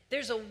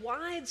 There's a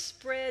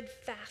widespread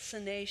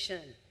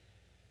fascination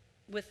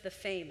with the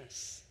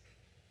famous.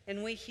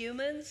 And we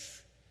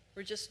humans,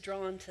 we're just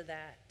drawn to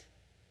that.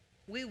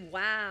 We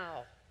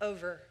wow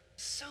over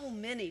so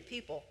many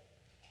people.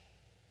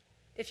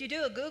 If you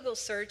do a Google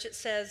search, it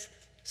says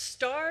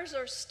stars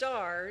are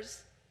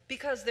stars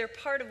because they're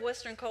part of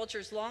Western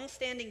culture's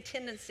long-standing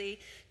tendency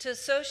to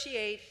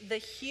associate the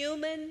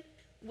human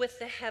with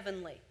the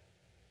heavenly.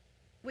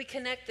 We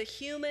connect the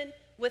human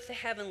with the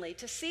heavenly.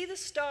 To see the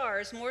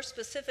stars, more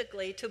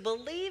specifically, to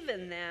believe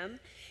in them,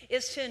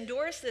 is to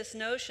endorse this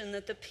notion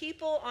that the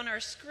people on our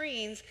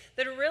screens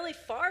that are really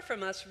far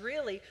from us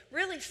really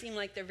seem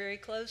like they're very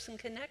close and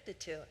connected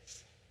to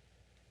us.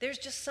 There's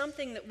just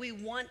something that we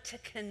want to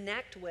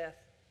connect with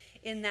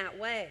in that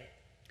way.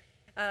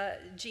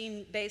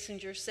 Jean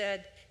Basinger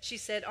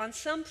said, on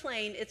some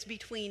plane, it's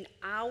between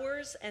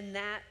ours and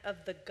that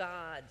of the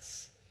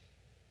gods.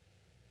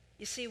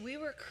 You see, we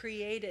were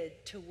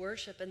created to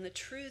worship, and the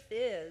truth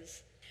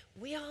is,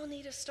 we all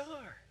need a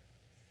star.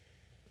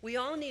 We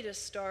all need a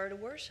star to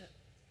worship.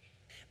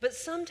 But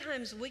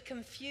sometimes we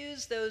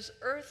confuse those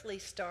earthly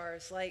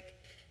stars like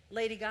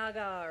Lady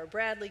Gaga or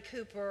Bradley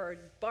Cooper or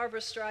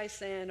Barbara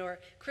Streisand or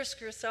Kris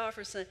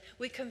Kristofferson.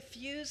 We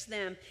confuse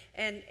them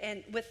and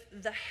with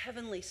the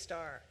heavenly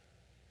star.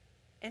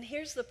 And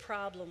here's the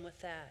problem with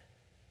that.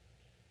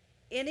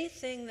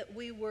 Anything that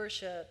we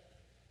worship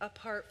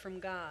apart from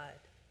God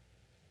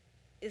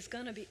it's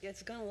going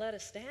to let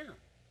us down.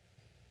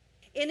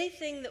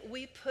 Anything that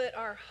we put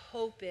our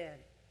hope in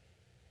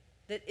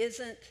that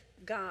isn't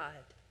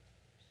God,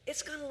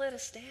 it's going to let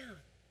us down.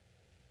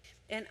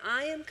 And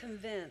I am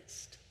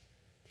convinced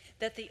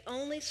that the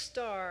only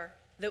star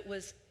that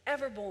was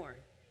ever born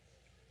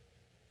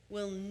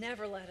will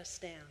never let us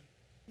down.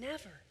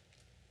 Never.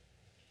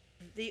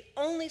 The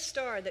only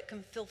star that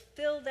can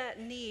fulfill that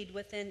need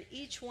within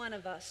each one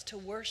of us to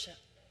worship.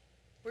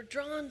 We're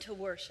drawn to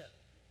worship.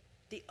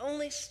 The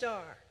only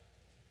star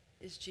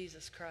is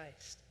Jesus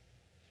Christ.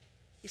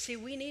 You see,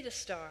 we need a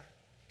star.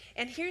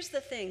 And here's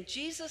the thing.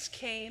 Jesus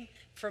came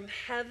from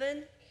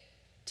heaven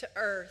to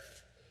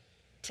earth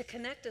to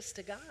connect us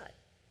to God.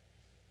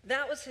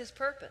 That was his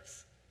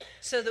purpose,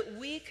 so that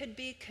we could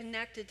be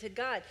connected to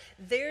God.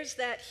 There's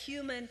that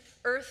human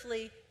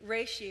earthly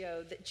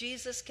ratio that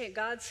Jesus came.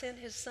 God sent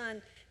his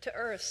son to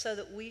earth so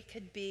that we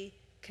could be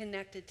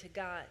connected to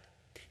God.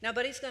 Now,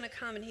 Buddy's going to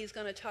come and he's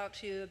going to talk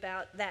to you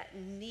about that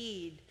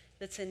need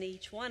that's in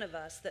each one of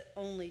us that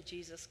only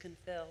Jesus can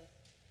fill.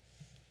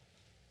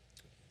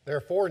 There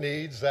are 4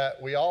 needs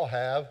that we all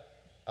have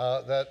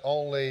that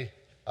only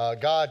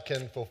God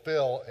can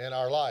fulfill in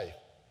our life.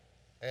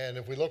 And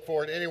if we look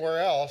for it anywhere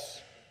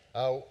else,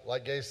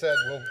 like Gay said,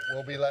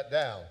 we'll be let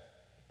down.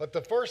 But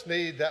the first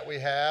need that we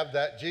have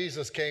that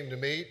Jesus came to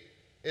meet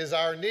is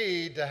our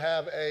need to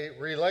have a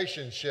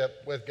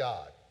relationship with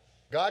God.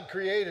 God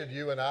created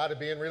you and I to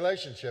be in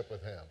relationship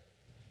with him.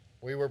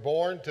 We were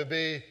born to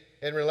be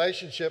in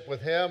relationship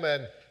with him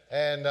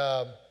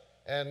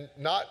and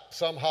not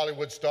some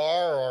Hollywood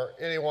star or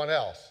anyone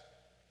else.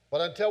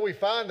 But until we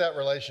find that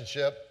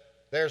relationship,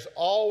 there's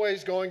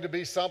always going to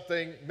be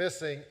something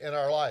missing in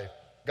our life.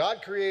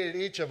 God created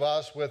each of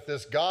us with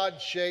this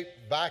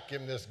God-shaped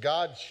vacuum, this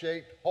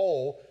God-shaped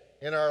hole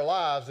in our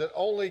lives that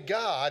only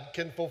God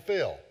can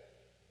fulfill.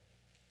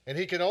 And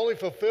he can only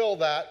fulfill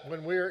that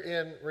when we're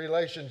in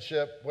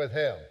relationship with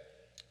him.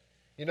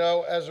 You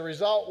know, as a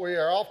result, we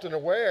are often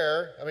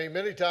aware,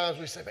 many times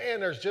we say, man,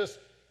 there's just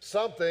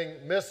something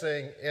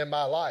missing in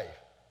my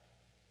life.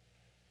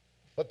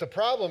 But the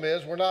problem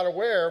is we're not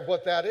aware of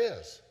what that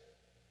is.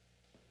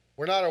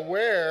 We're not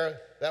aware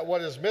that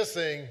what is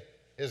missing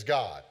is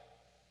God.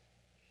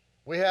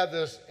 We have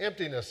this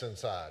emptiness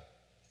inside.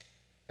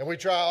 And we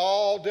try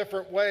all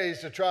different ways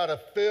to try to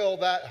fill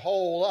that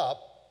hole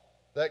up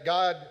that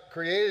God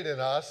created in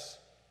us,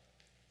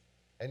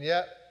 and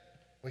yet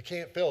we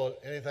can't fill it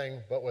anything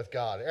but with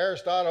God.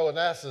 Aristotle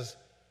Onassis,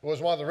 who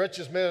was one of the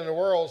richest men in the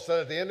world, said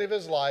at the end of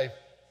his life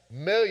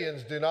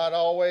millions do not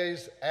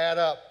always add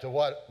up to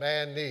what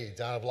man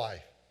needs out of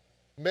life.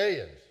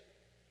 Millions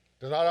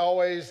do not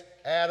always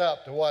add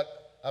up to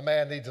what a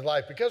man needs in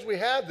life. Because we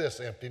have this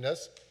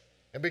emptiness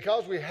and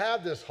because we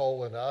have this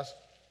hole in us,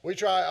 we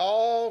try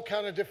all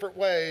kind of different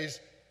ways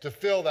to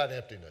fill that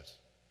emptiness.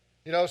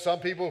 You know, some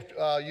people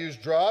use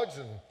drugs,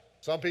 and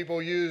some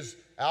people use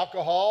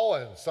alcohol,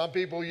 and some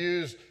people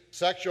use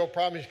sexual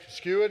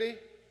promiscuity.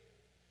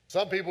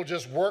 Some people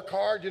just work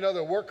hard. You know,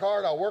 they'll work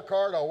hard, I'll work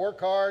hard, I'll work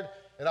hard,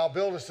 and I'll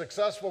build a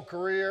successful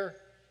career,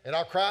 and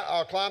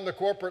I'll climb the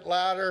corporate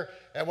ladder,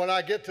 and when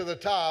I get to the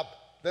top,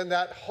 then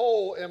that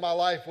hole in my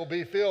life will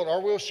be filled.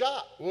 Or we'll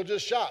shop. We'll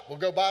just shop. We'll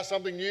go buy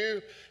something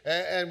new,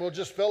 and we'll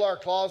just fill our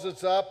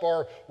closets up,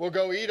 or we'll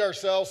go eat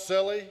ourselves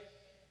silly,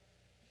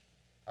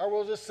 or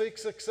we'll just seek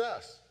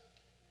success.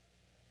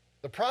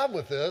 The problem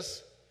with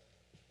this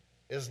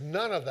is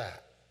none of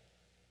that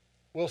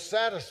will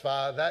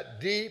satisfy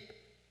that deep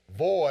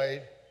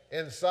void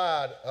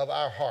inside of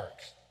our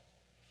hearts.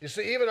 You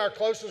see, even our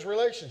closest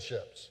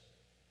relationships,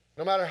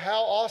 no matter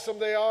how awesome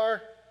they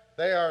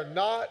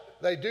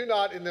do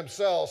not in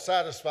themselves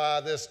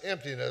satisfy this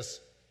emptiness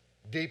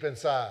deep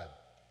inside.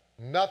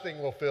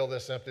 Nothing will fill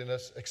this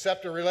emptiness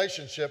except a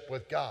relationship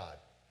with God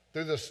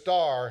through the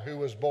star who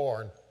was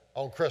born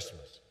on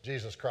Christmas,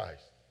 Jesus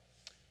Christ.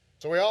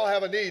 So we all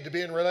have a need to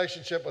be in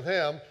relationship with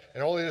him,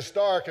 and only the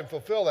star can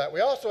fulfill that.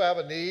 We also have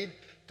a need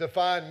to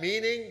find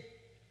meaning,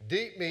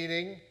 deep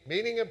meaning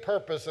and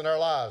purpose in our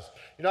lives.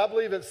 You know, I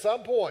believe at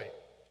some point,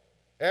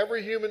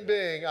 every human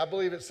being, I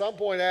believe at some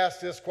point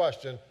asks this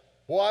question: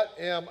 what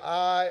am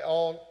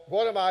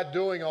I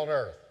doing on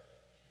earth?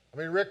 I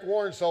mean, Rick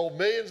Warren sold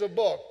millions of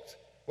books,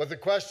 but the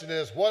question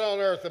is, what on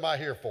earth am I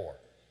here for?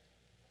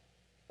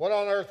 What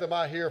on earth am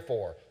I here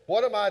for?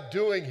 What am I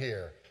doing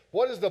here?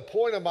 What is the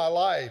point of my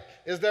life?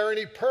 Is there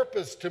any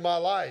purpose to my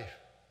life?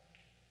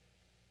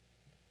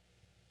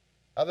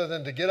 Other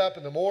than to get up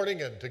in the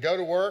morning and to go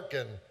to work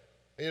and,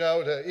 you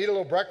know, to eat a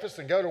little breakfast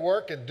and go to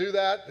work and do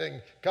that,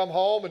 then come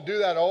home and do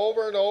that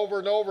over and over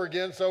and over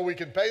again so we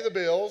can pay the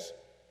bills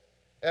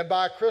and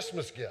buy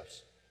Christmas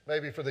gifts,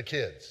 maybe for the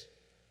kids.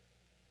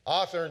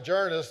 Author and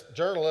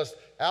journalist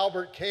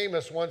Albert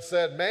Camus once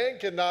said, "Man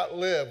cannot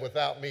live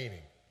without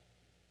meaning."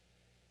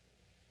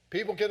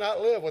 People cannot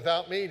live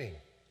without meaning.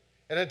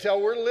 And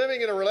until we're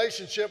living in a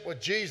relationship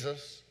with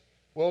Jesus,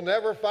 we'll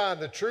never find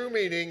the true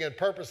meaning and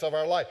purpose of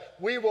our life.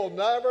 We will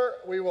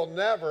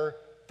never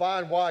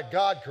find why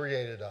God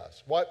created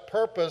us, what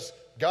purpose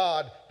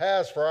God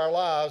has for our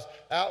lives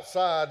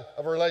outside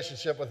of a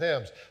relationship with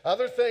him.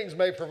 Other things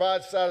may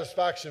provide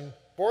satisfaction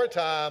for a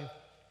time,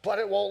 but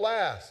it won't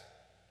last.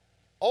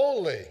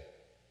 Only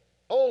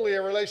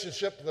a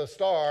relationship with the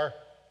star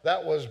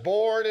that was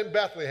born in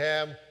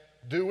Bethlehem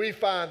do we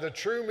find the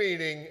true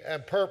meaning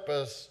and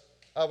purpose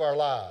of our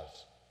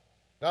lives.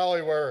 Not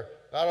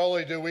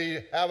only do we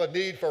have a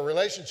need for a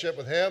relationship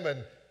with him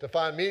and to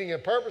find meaning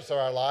and purpose of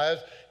our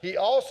lives, he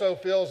also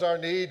fills our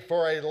need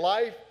for a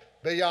life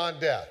beyond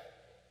death.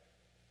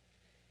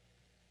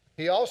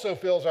 He also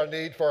fills our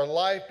need for a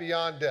life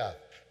beyond death.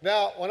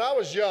 Now, when I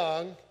was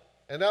young,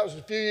 and that was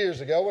a few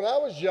years ago, when I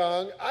was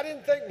young, I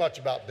didn't think much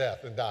about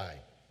death and dying.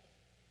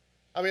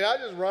 I mean, I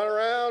just run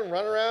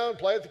around,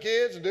 play with the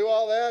kids and do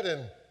all that,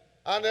 and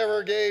I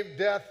never gave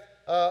death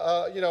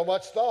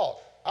much thought.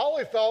 I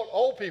only thought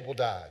old people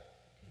died,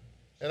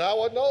 and I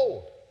wasn't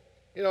old.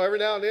 You know, every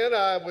now and then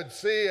I would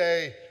see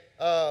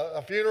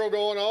a funeral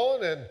going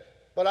on,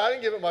 but I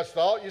didn't give it much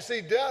thought. You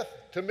see, death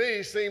to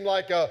me seemed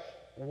like a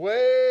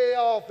way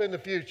off in the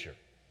future.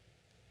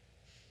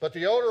 But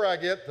the older I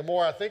get, the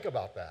more I think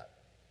about that.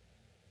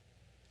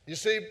 You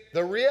see,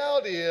 the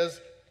reality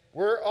is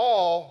we're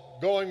all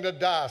going to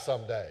die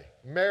someday.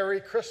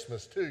 Merry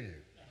Christmas to you.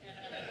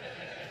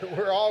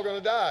 We're all going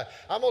to die.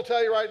 I'm going to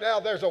tell you right now,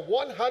 there's a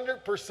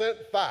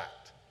 100%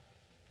 fact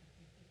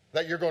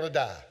that you're going to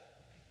die.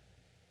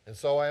 And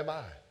so am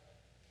I.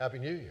 Happy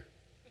New Year.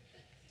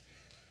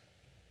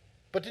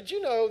 But did you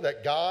know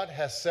that God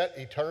has set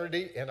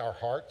eternity in our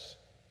hearts,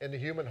 in the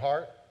human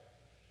heart?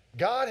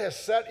 God has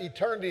set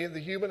eternity in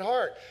the human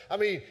heart. I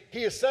mean,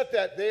 he has set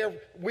that there.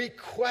 We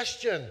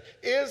question,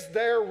 is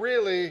there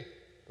really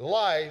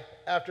life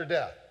after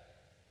death?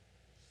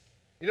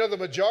 You know, the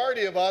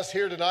majority of us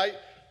here tonight,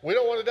 we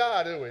don't want to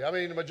die, do we? I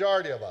mean, the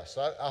majority of us.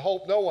 I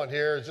hope no one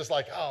here is just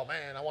like, oh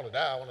man, I want to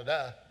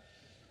die.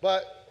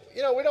 But,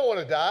 you know, we don't want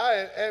to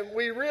die, and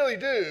we really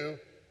do.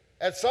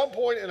 At some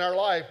point in our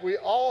life, we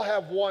all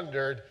have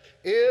wondered,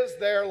 is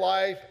there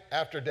life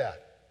after death?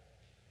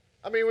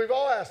 I mean, we've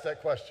all asked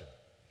that question.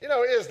 You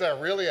know, is there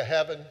really a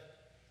heaven?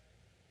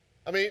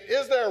 I mean,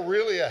 is there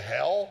really a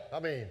hell? I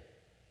mean,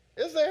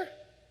 is there?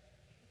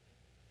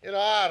 You know,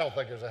 I don't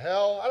think there's a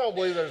hell. I don't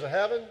believe there's a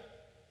heaven.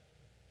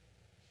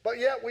 But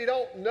yet we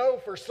don't know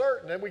for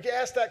certain. And we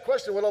ask that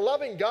question, would a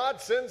loving God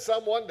send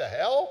someone to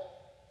hell?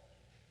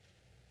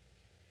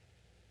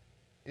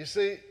 You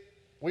see,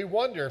 we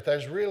wonder if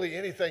there's really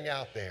anything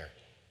out there.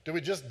 Do we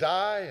just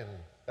die and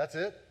that's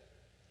it?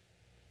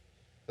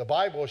 The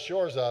Bible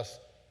assures us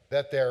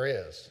that there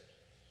is.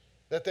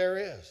 That there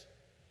is.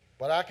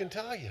 But I can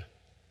tell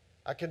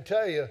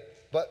you,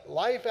 but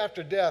life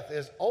after death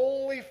is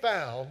only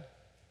found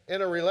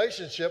in a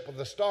relationship with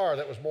the star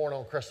that was born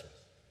on Christmas.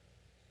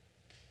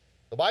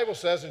 The Bible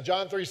says in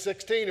John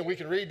 3:16, and we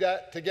can read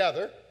that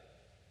together.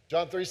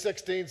 John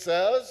 3:16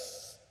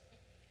 says,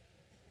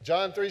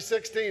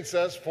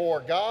 "For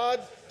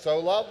God so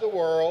loved the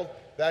world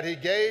that he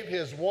gave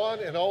his one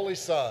and only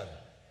Son,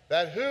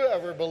 that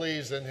whoever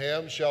believes in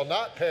him shall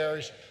not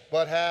perish,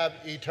 but have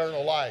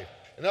eternal life."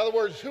 In other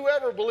words,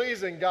 whoever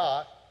believes in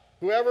God,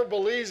 whoever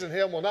believes in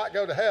him will not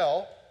go to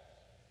hell,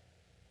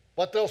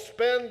 but they'll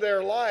spend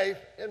their life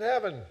in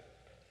heaven,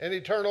 in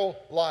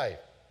eternal life.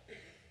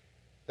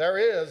 There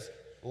is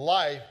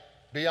life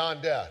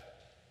beyond death.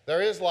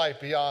 There is life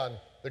beyond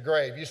the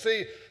grave. You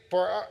see,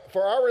 for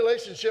our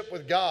relationship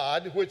with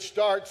God, which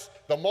starts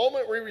the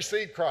moment we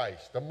receive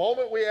Christ, the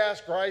moment we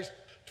ask Christ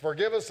to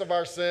forgive us of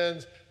our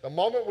sins, the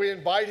moment we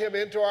invite him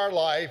into our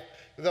life,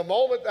 the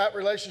moment that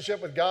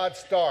relationship with God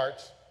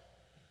starts,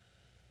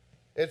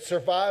 it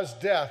survives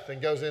death and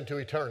goes into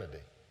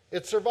eternity.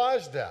 It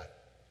survives death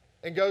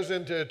and goes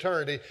into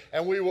eternity,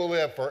 and we will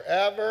live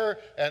forever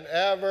and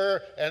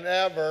ever and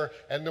ever.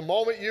 And the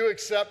moment you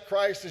accept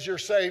Christ as your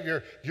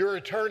Savior, your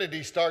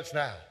eternity starts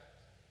now.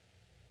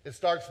 It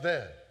starts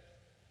then.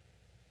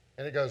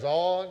 And it goes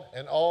on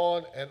and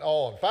on and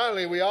on.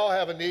 Finally, we all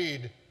have a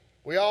need.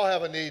 We all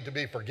have a need to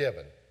be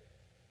forgiven.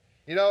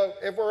 You know,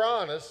 if we're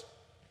honest,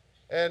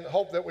 and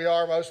hope that we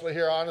are mostly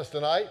here honest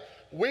tonight,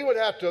 we would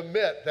have to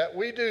admit that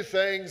we do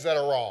things that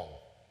are wrong.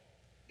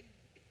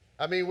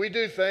 I mean, we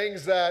do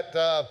things that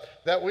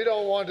we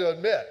don't want to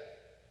admit,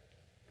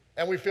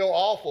 and we feel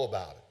awful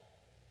about it.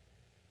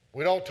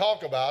 We don't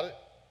talk about it,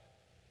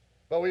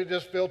 but we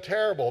just feel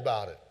terrible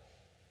about it.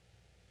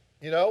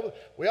 You know,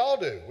 we all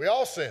do. We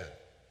all sin.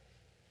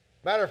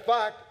 Matter of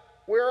fact,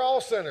 we're all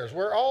sinners.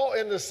 We're all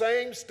in the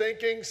same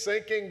stinking,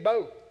 sinking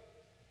boat.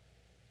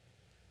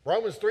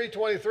 Romans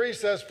 3:23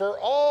 says, "For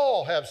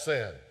all have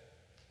sinned."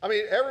 I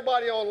mean,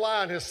 everybody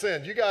online has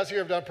sinned. You guys here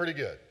have done pretty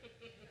good.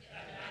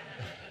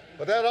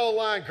 But that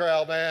online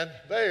crowd, man,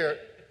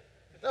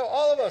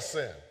 all of us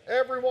sin.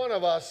 Every one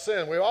of us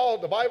sin.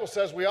 The Bible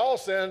says we all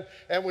sin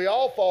and we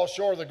all fall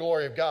short of the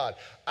glory of God.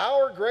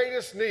 Our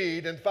greatest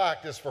need, in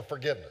fact, is for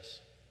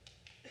forgiveness.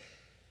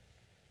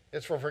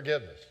 It's for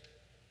forgiveness.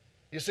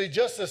 You see,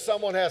 just as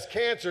someone has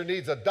cancer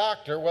needs a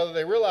doctor, whether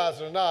they realize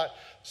it or not,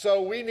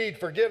 so we need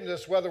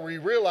forgiveness whether we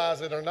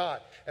realize it or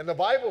not. And the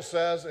Bible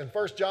says in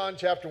 1 John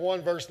chapter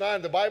 1, verse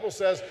 9, the Bible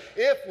says,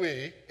 if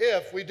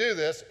we do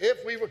this,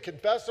 if we would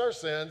confess our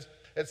sins,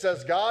 it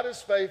says God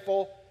is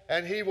faithful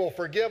and he will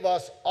forgive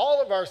us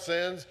all of our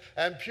sins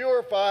and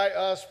purify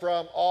us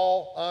from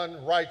all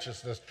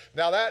unrighteousness.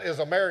 Now that is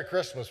a Merry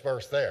Christmas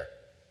verse there.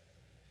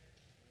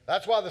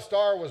 That's why the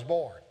star was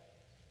born.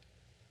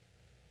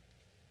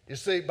 You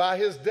see, by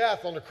his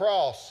death on the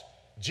cross,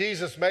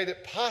 Jesus made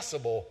it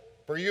possible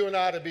for you and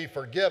I to be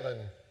forgiven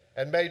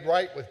and made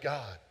right with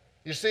God.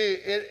 You see,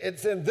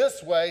 it's in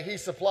this way he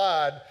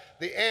supplied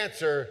the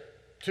answer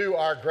to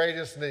our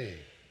greatest need.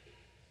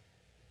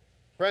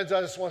 Friends,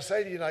 I just want to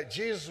say to you tonight,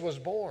 Jesus was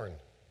born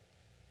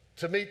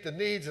to meet the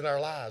needs in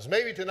our lives.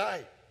 Maybe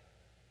tonight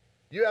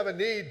you have a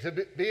need to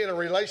be in a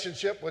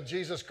relationship with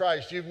Jesus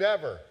Christ. You've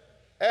never,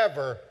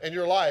 ever in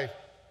your life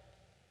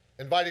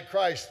invited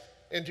Christ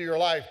into your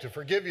life to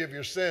forgive you of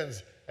your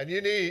sins, and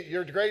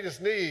your greatest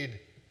need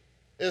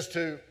is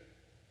to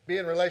be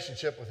in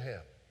relationship with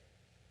him.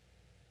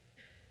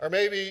 Or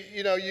maybe,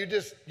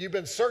 you've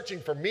been searching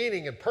for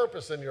meaning and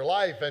purpose in your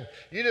life, and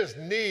you just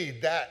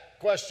need that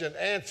question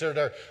answered.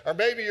 Or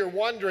maybe you're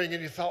wondering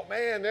and you thought,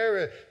 man,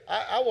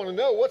 I want to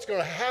know what's going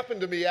to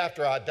happen to me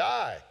after I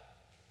die.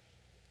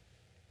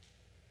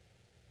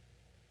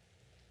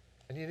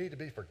 And you need to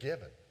be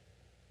forgiven.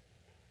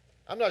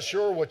 I'm not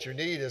sure what your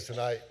need is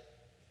tonight.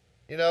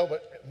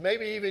 But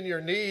maybe even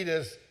your need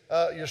is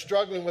you're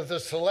struggling with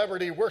this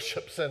celebrity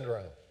worship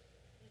syndrome.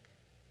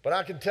 But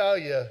I can tell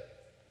you,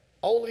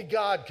 only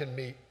God can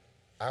meet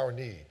our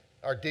need,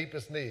 our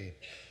deepest need.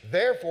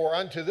 Therefore,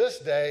 unto this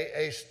day,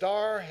 a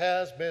star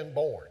has been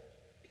born,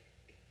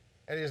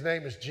 and his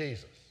name is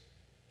Jesus.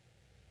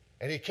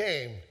 And he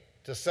came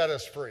to set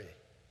us free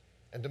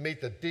and to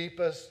meet the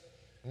deepest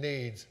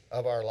needs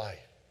of our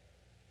life.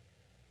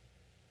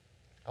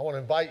 I want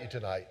to invite you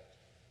tonight.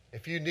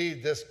 If you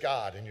need this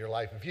God in your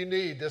life, if you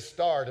need this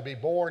star to be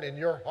born in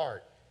your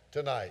heart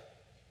tonight,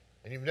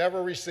 and you've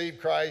never received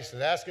Christ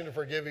and asked him to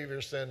forgive you of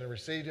your sin and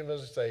received him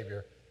as a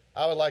Savior,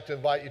 I would like to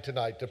invite you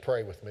tonight to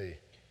pray with me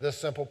this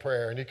simple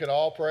prayer. And you can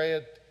all pray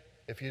it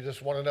if you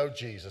just want to know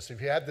Jesus. If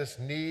you have this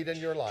need in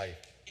your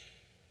life,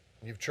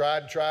 and you've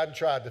tried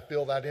to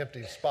fill that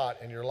empty spot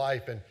in your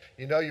life, and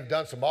you've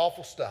done some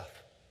awful stuff,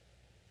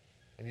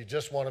 and you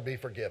just want to be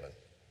forgiven.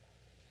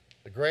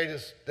 The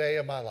greatest day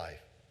of my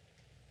life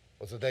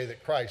was the day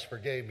that Christ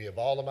forgave me of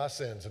all of my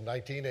sins in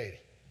 1980.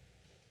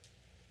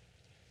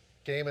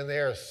 Came in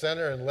there a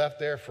sinner and left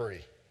there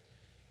free.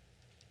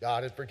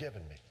 God had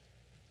forgiven me.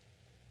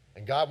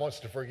 And God wants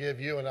to forgive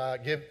you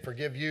and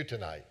forgive you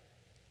tonight.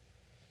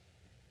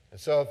 And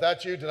so if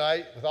that's you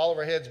tonight, with all of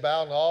our heads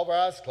bowed and all of our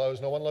eyes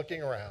closed, no one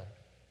looking around,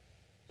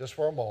 just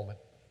for a moment,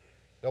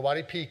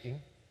 nobody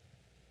peeking.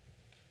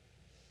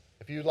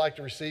 If you'd like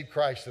to receive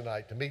Christ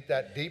tonight, to meet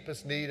that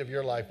deepest need of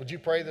your life, would you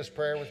pray this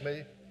prayer with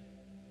me?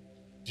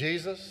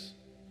 Jesus,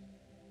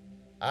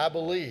 I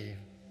believe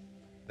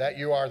that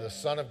you are the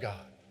Son of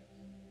God.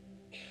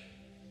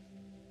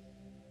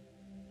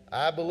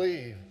 I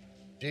believe,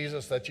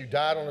 Jesus, that you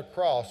died on the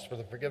cross for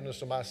the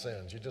forgiveness of my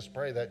sins. You just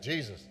pray that.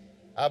 Jesus,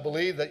 I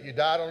believe that you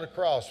died on the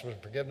cross for the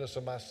forgiveness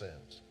of my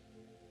sins.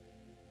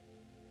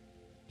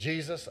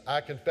 Jesus,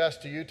 I confess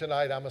to you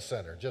tonight I'm a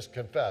sinner. Just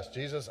confess.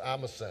 Jesus,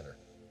 I'm a sinner.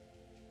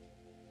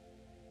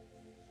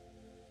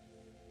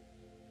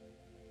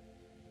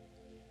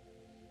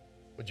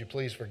 Would you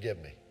please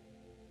forgive me?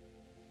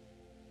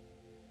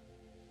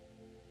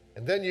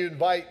 And then you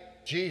invite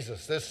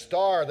Jesus, this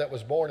star that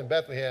was born in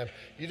Bethlehem.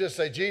 You just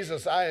say,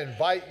 Jesus, I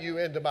invite you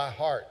into my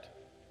heart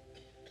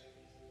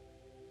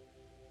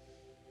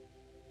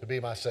to be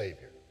my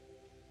Savior.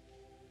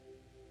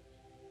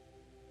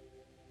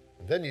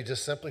 And then you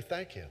just simply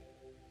thank him.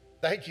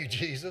 Thank you,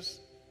 Jesus.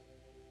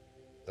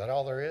 Is that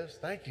all there is?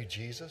 Thank you,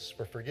 Jesus,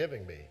 for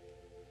forgiving me.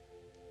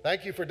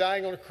 Thank you for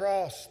dying on the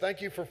cross. Thank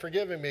you for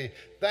forgiving me.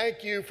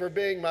 Thank you for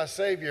being my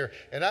Savior.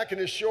 And I can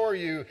assure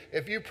you,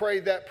 if you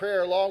prayed that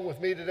prayer along with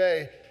me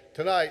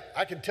tonight,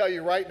 I can tell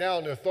you right now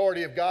in the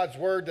authority of God's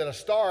word that a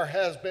star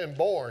has been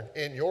born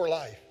in your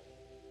life.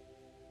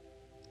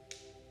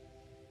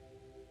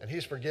 And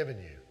he's forgiven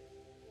you.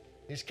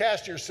 He's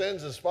cast your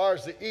sins as far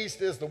as the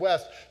east is the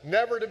west,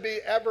 never to be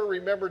ever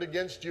remembered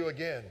against you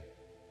again.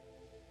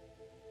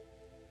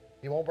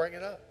 He won't bring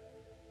it up.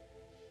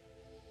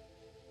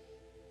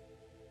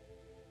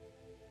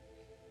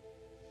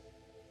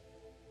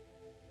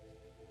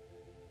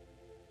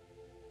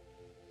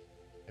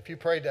 If you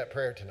prayed that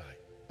prayer tonight,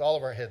 with all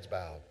of our heads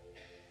bowed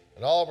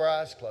and all of our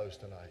eyes closed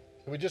tonight,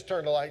 can we just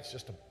turn the lights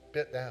just a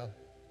bit down?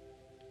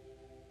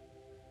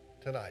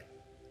 Tonight,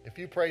 if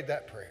you prayed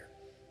that prayer,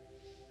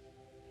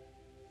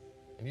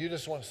 and you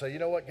just want to say, you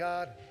know what,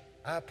 God,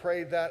 I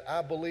prayed that,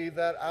 I believe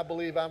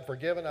I'm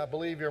forgiven, I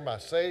believe you're my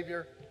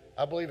Savior,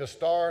 I believe a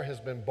star has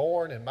been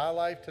born in my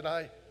life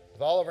tonight,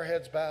 with all of our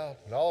heads bowed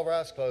and all of our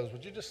eyes closed,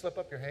 would you just slip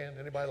up your hand?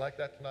 Anybody like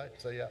that tonight?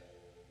 Say, yeah.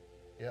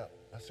 Yeah,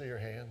 I see your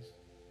hands.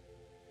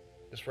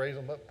 Just raise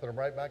them up, put them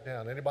right back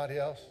down. Anybody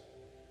else?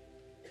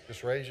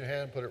 Just raise your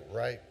hand, put it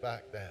right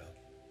back down.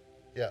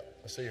 Yeah,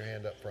 I see your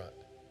hand up front.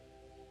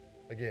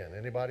 Again,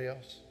 anybody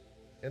else?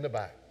 In the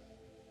back.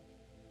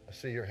 I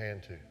see your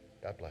hand too.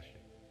 God bless you.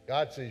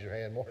 God sees your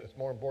hand more. It's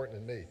more important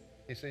than me.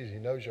 He sees, he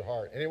knows your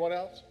heart. Anyone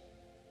else?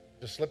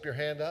 Just slip your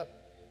hand up,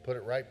 put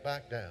it right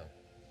back down.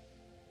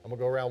 I'm going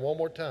to go around one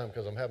more time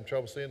because I'm having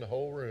trouble seeing the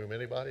whole room.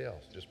 Anybody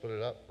else? Just put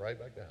it up, right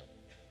back down.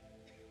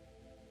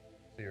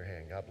 See your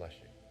hand. God bless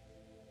you.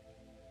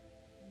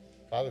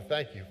 Father,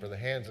 thank you for the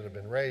hands that have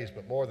been raised,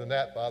 but more than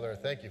that, Father, I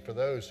thank you for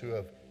those who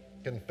have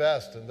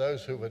confessed and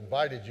those who have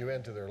invited you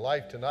into their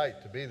life tonight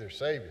to be their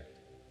Savior.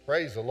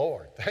 Praise the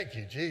Lord. Thank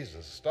you,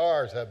 Jesus.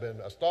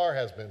 A star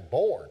has been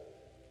born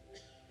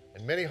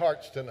in many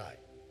hearts tonight.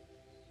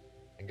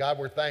 And God,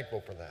 we're thankful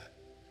for that.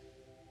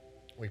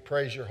 We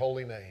praise your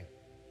holy name.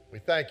 We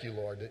thank you,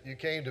 Lord, that you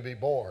came to be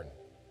born.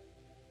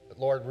 But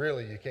Lord,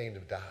 really you came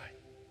to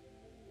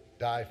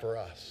die for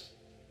us,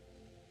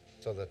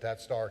 so that that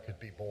star could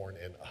be born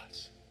in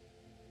us.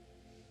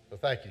 So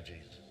thank you,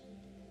 Jesus.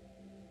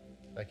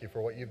 Thank you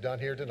for what you've done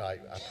here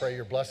tonight. I pray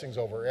your blessings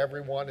over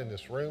everyone in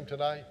this room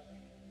tonight.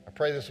 I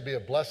pray this will be a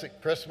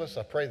blessed Christmas.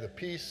 I pray the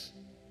peace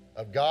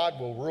of God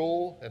will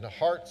rule in the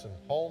hearts and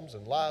homes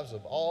and lives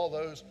of all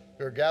those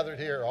who are gathered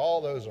here, all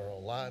those who are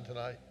online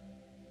tonight.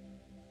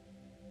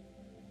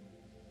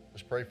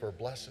 Let's pray for a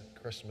blessed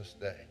Christmas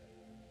day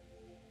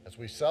as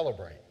we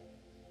celebrate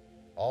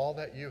all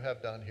that you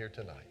have done here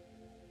tonight.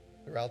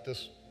 Throughout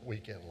this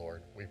weekend,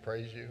 Lord, we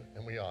praise you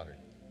and we honor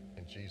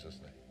you. In Jesus'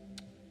 name.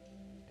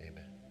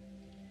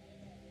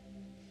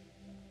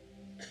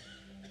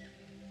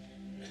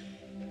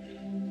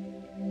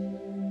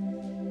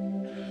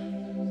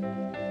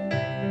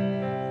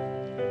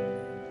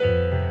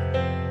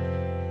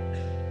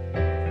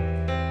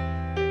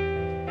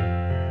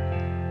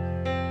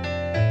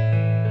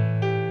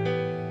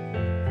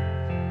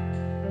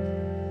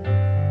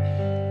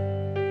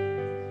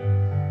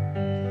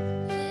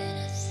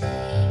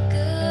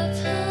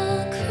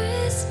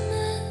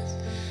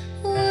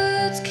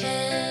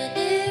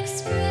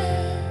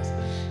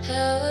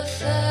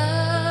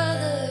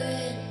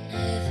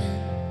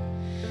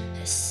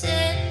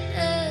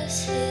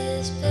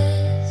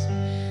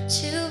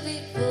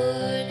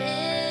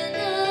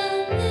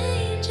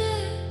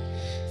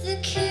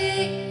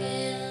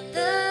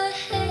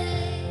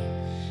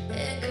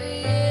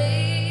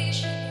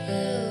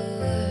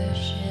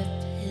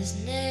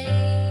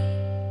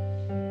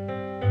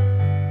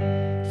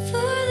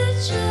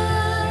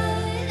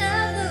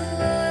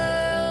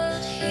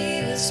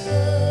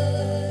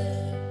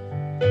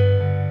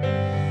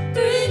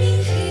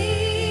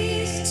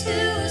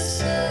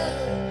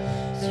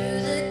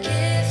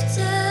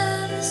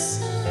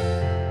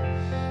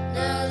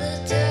 Now the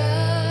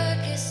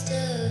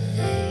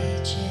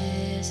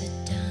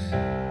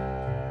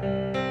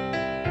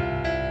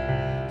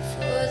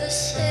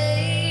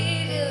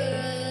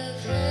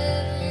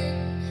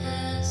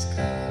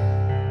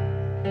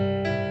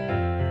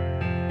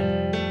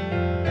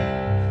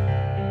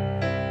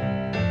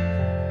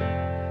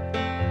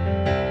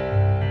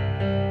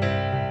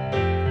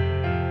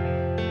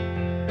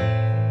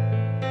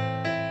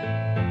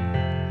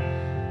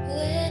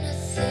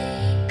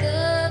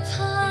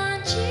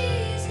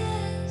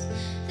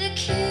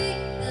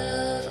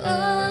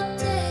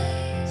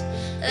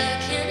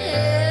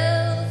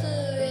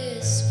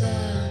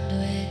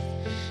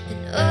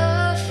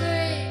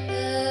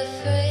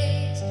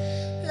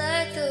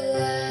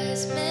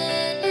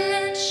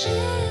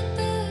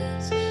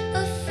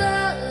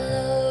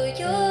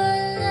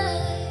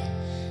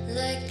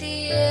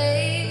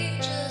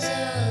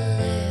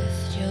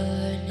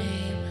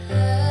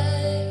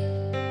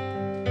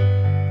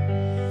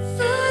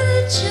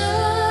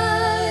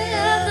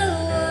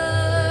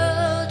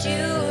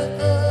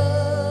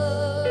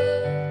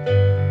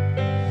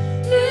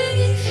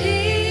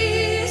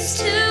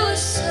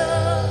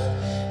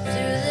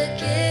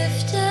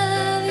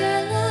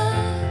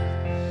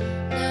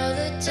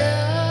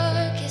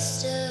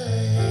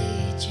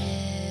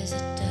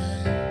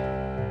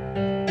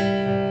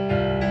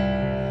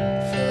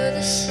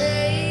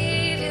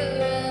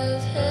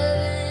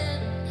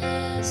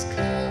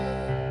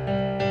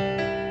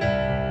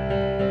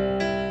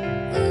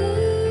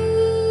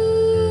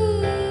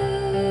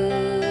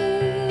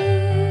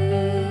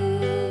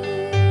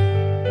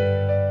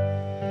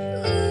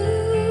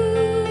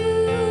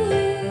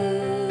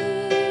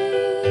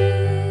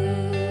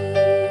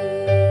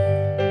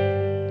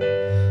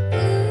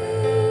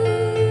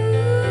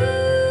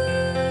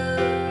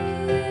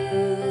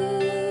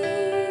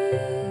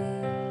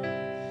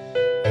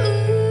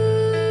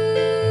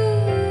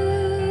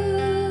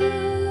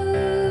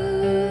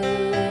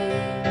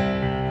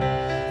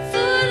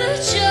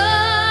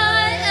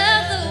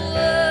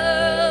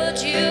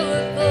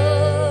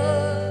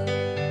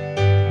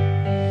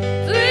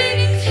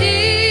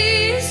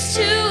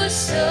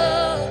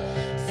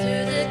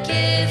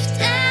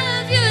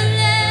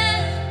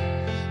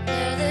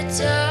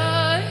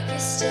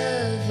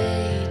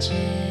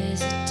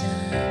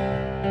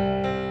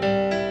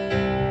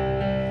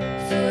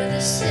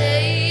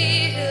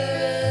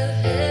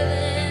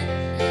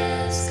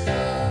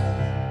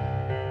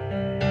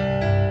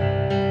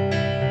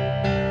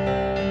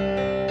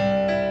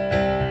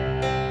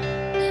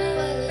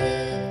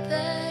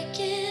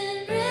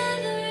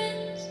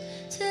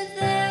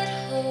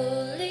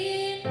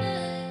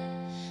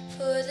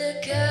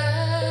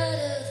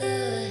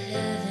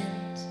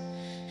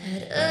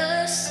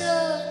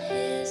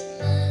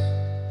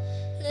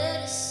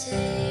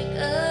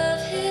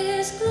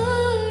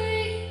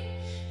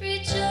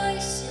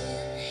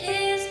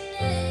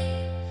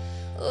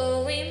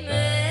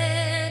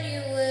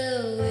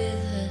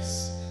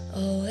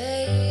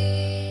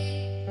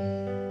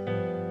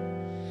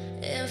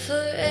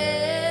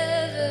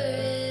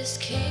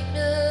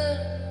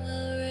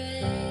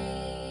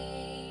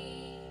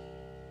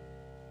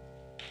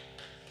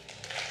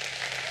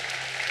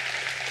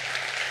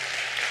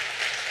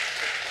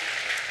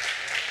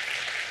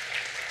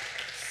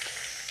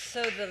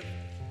So the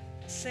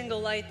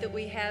single light that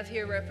we have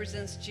here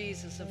represents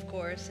Jesus, of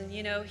course. And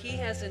you know, he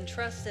has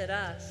entrusted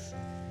us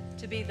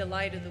to be the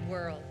light of the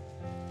world.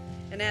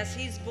 And as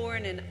he's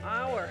born in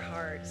our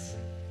hearts,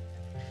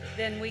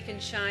 then we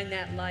can shine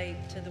that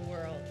light to the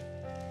world.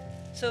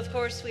 So of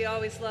course, we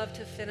always love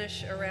to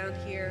finish around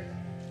here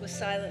with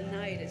Silent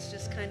Night. It's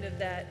just kind of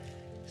that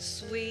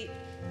sweet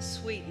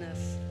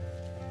sweetness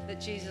that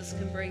Jesus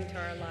can bring to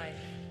our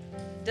life.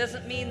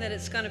 Doesn't mean that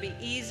it's going to be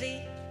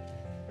easy.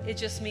 It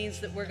just means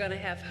that we're going to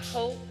have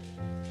hope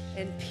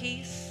and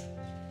peace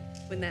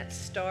when that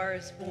star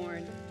is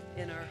born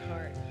in our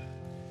heart.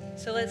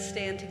 So let's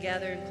stand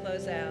together and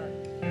close out.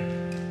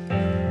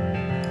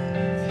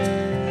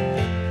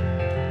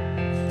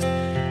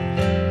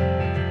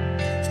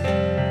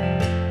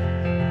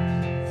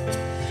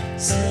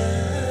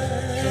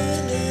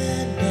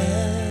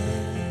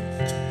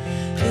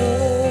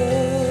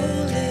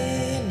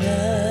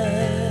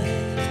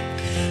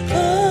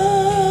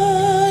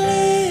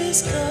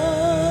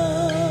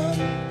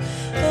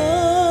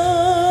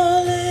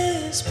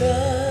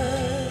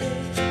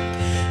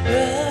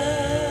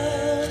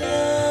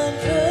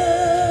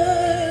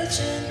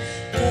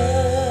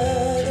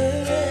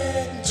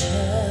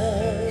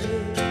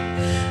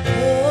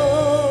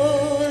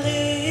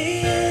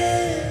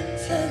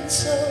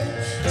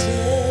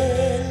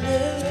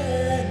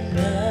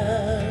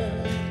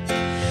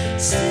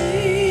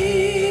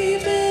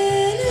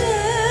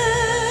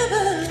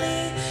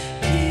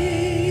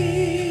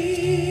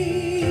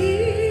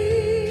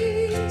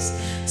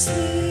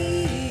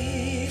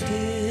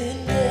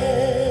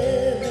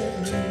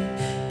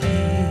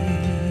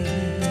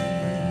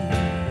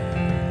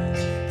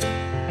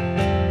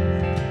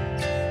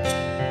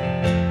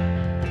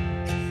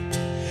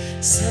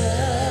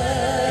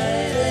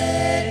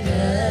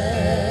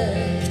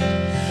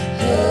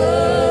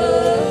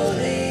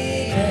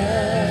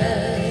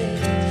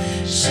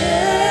 Share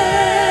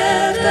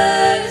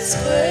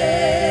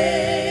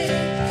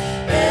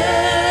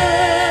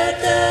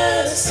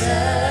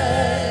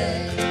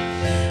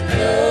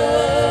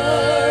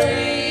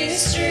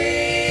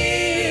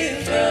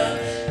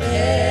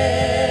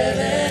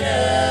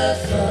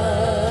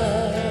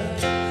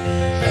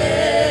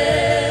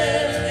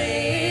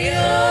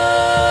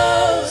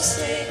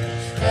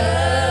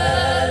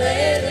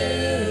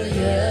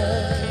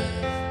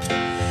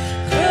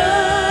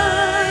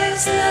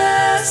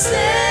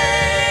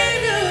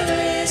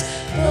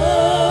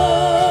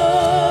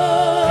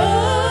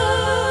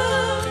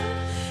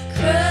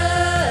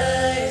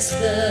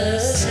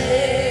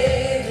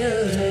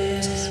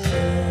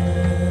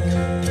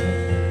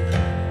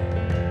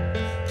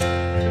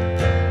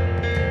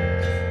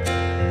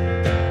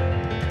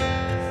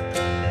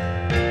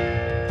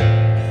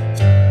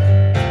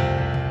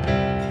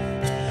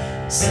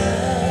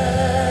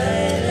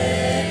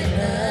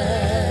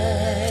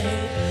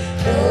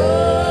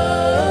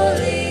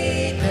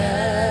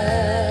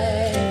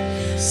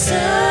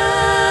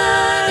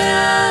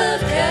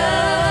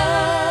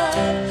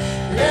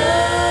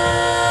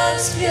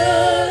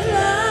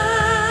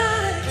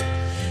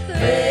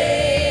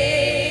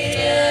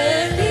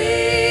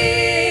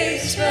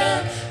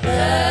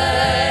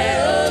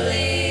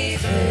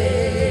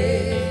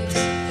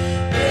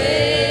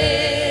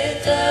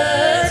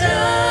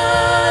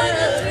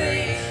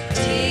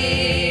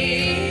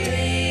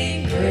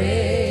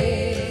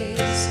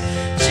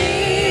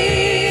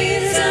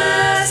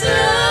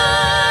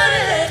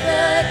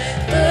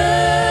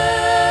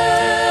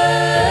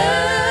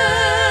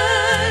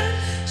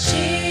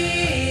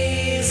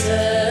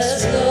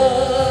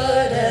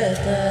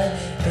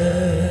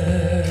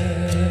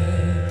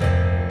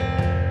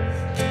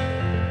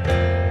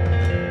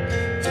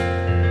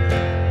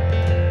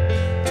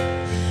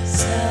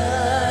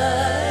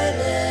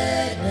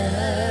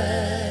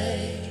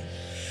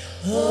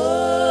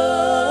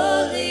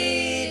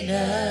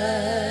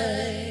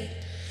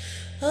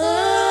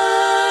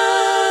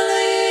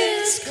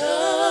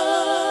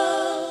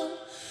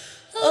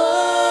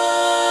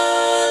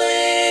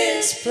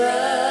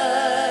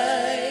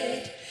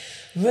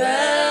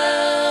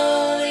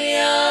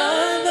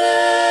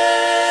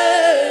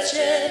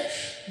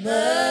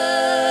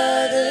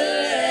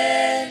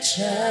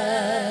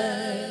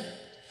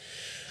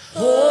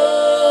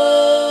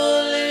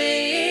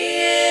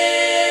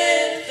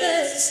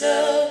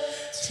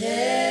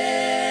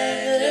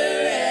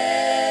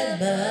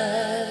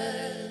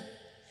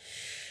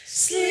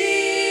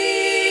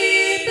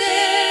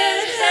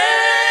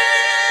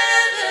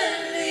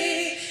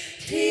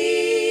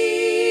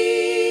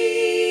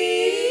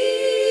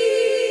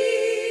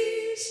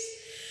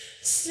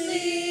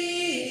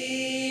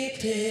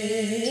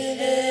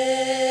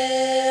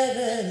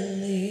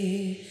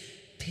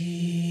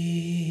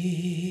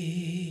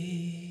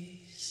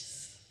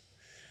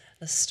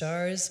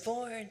star is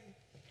born.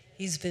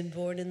 He's been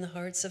born in the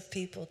hearts of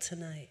people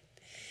tonight.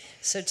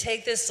 So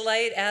take this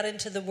light out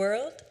into the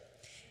world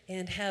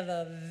and have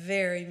a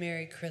very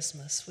Merry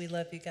Christmas. We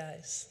love you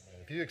guys.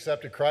 If you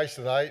accepted Christ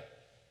tonight,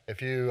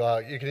 if you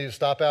can either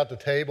stop out the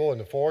table in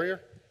the foyer,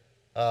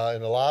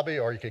 in the lobby,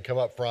 or you can come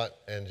up front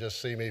and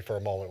just see me for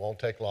a moment. It won't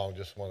take long.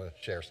 Just want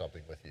to share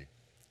something with you.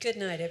 Good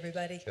night,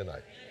 everybody. Good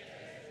night.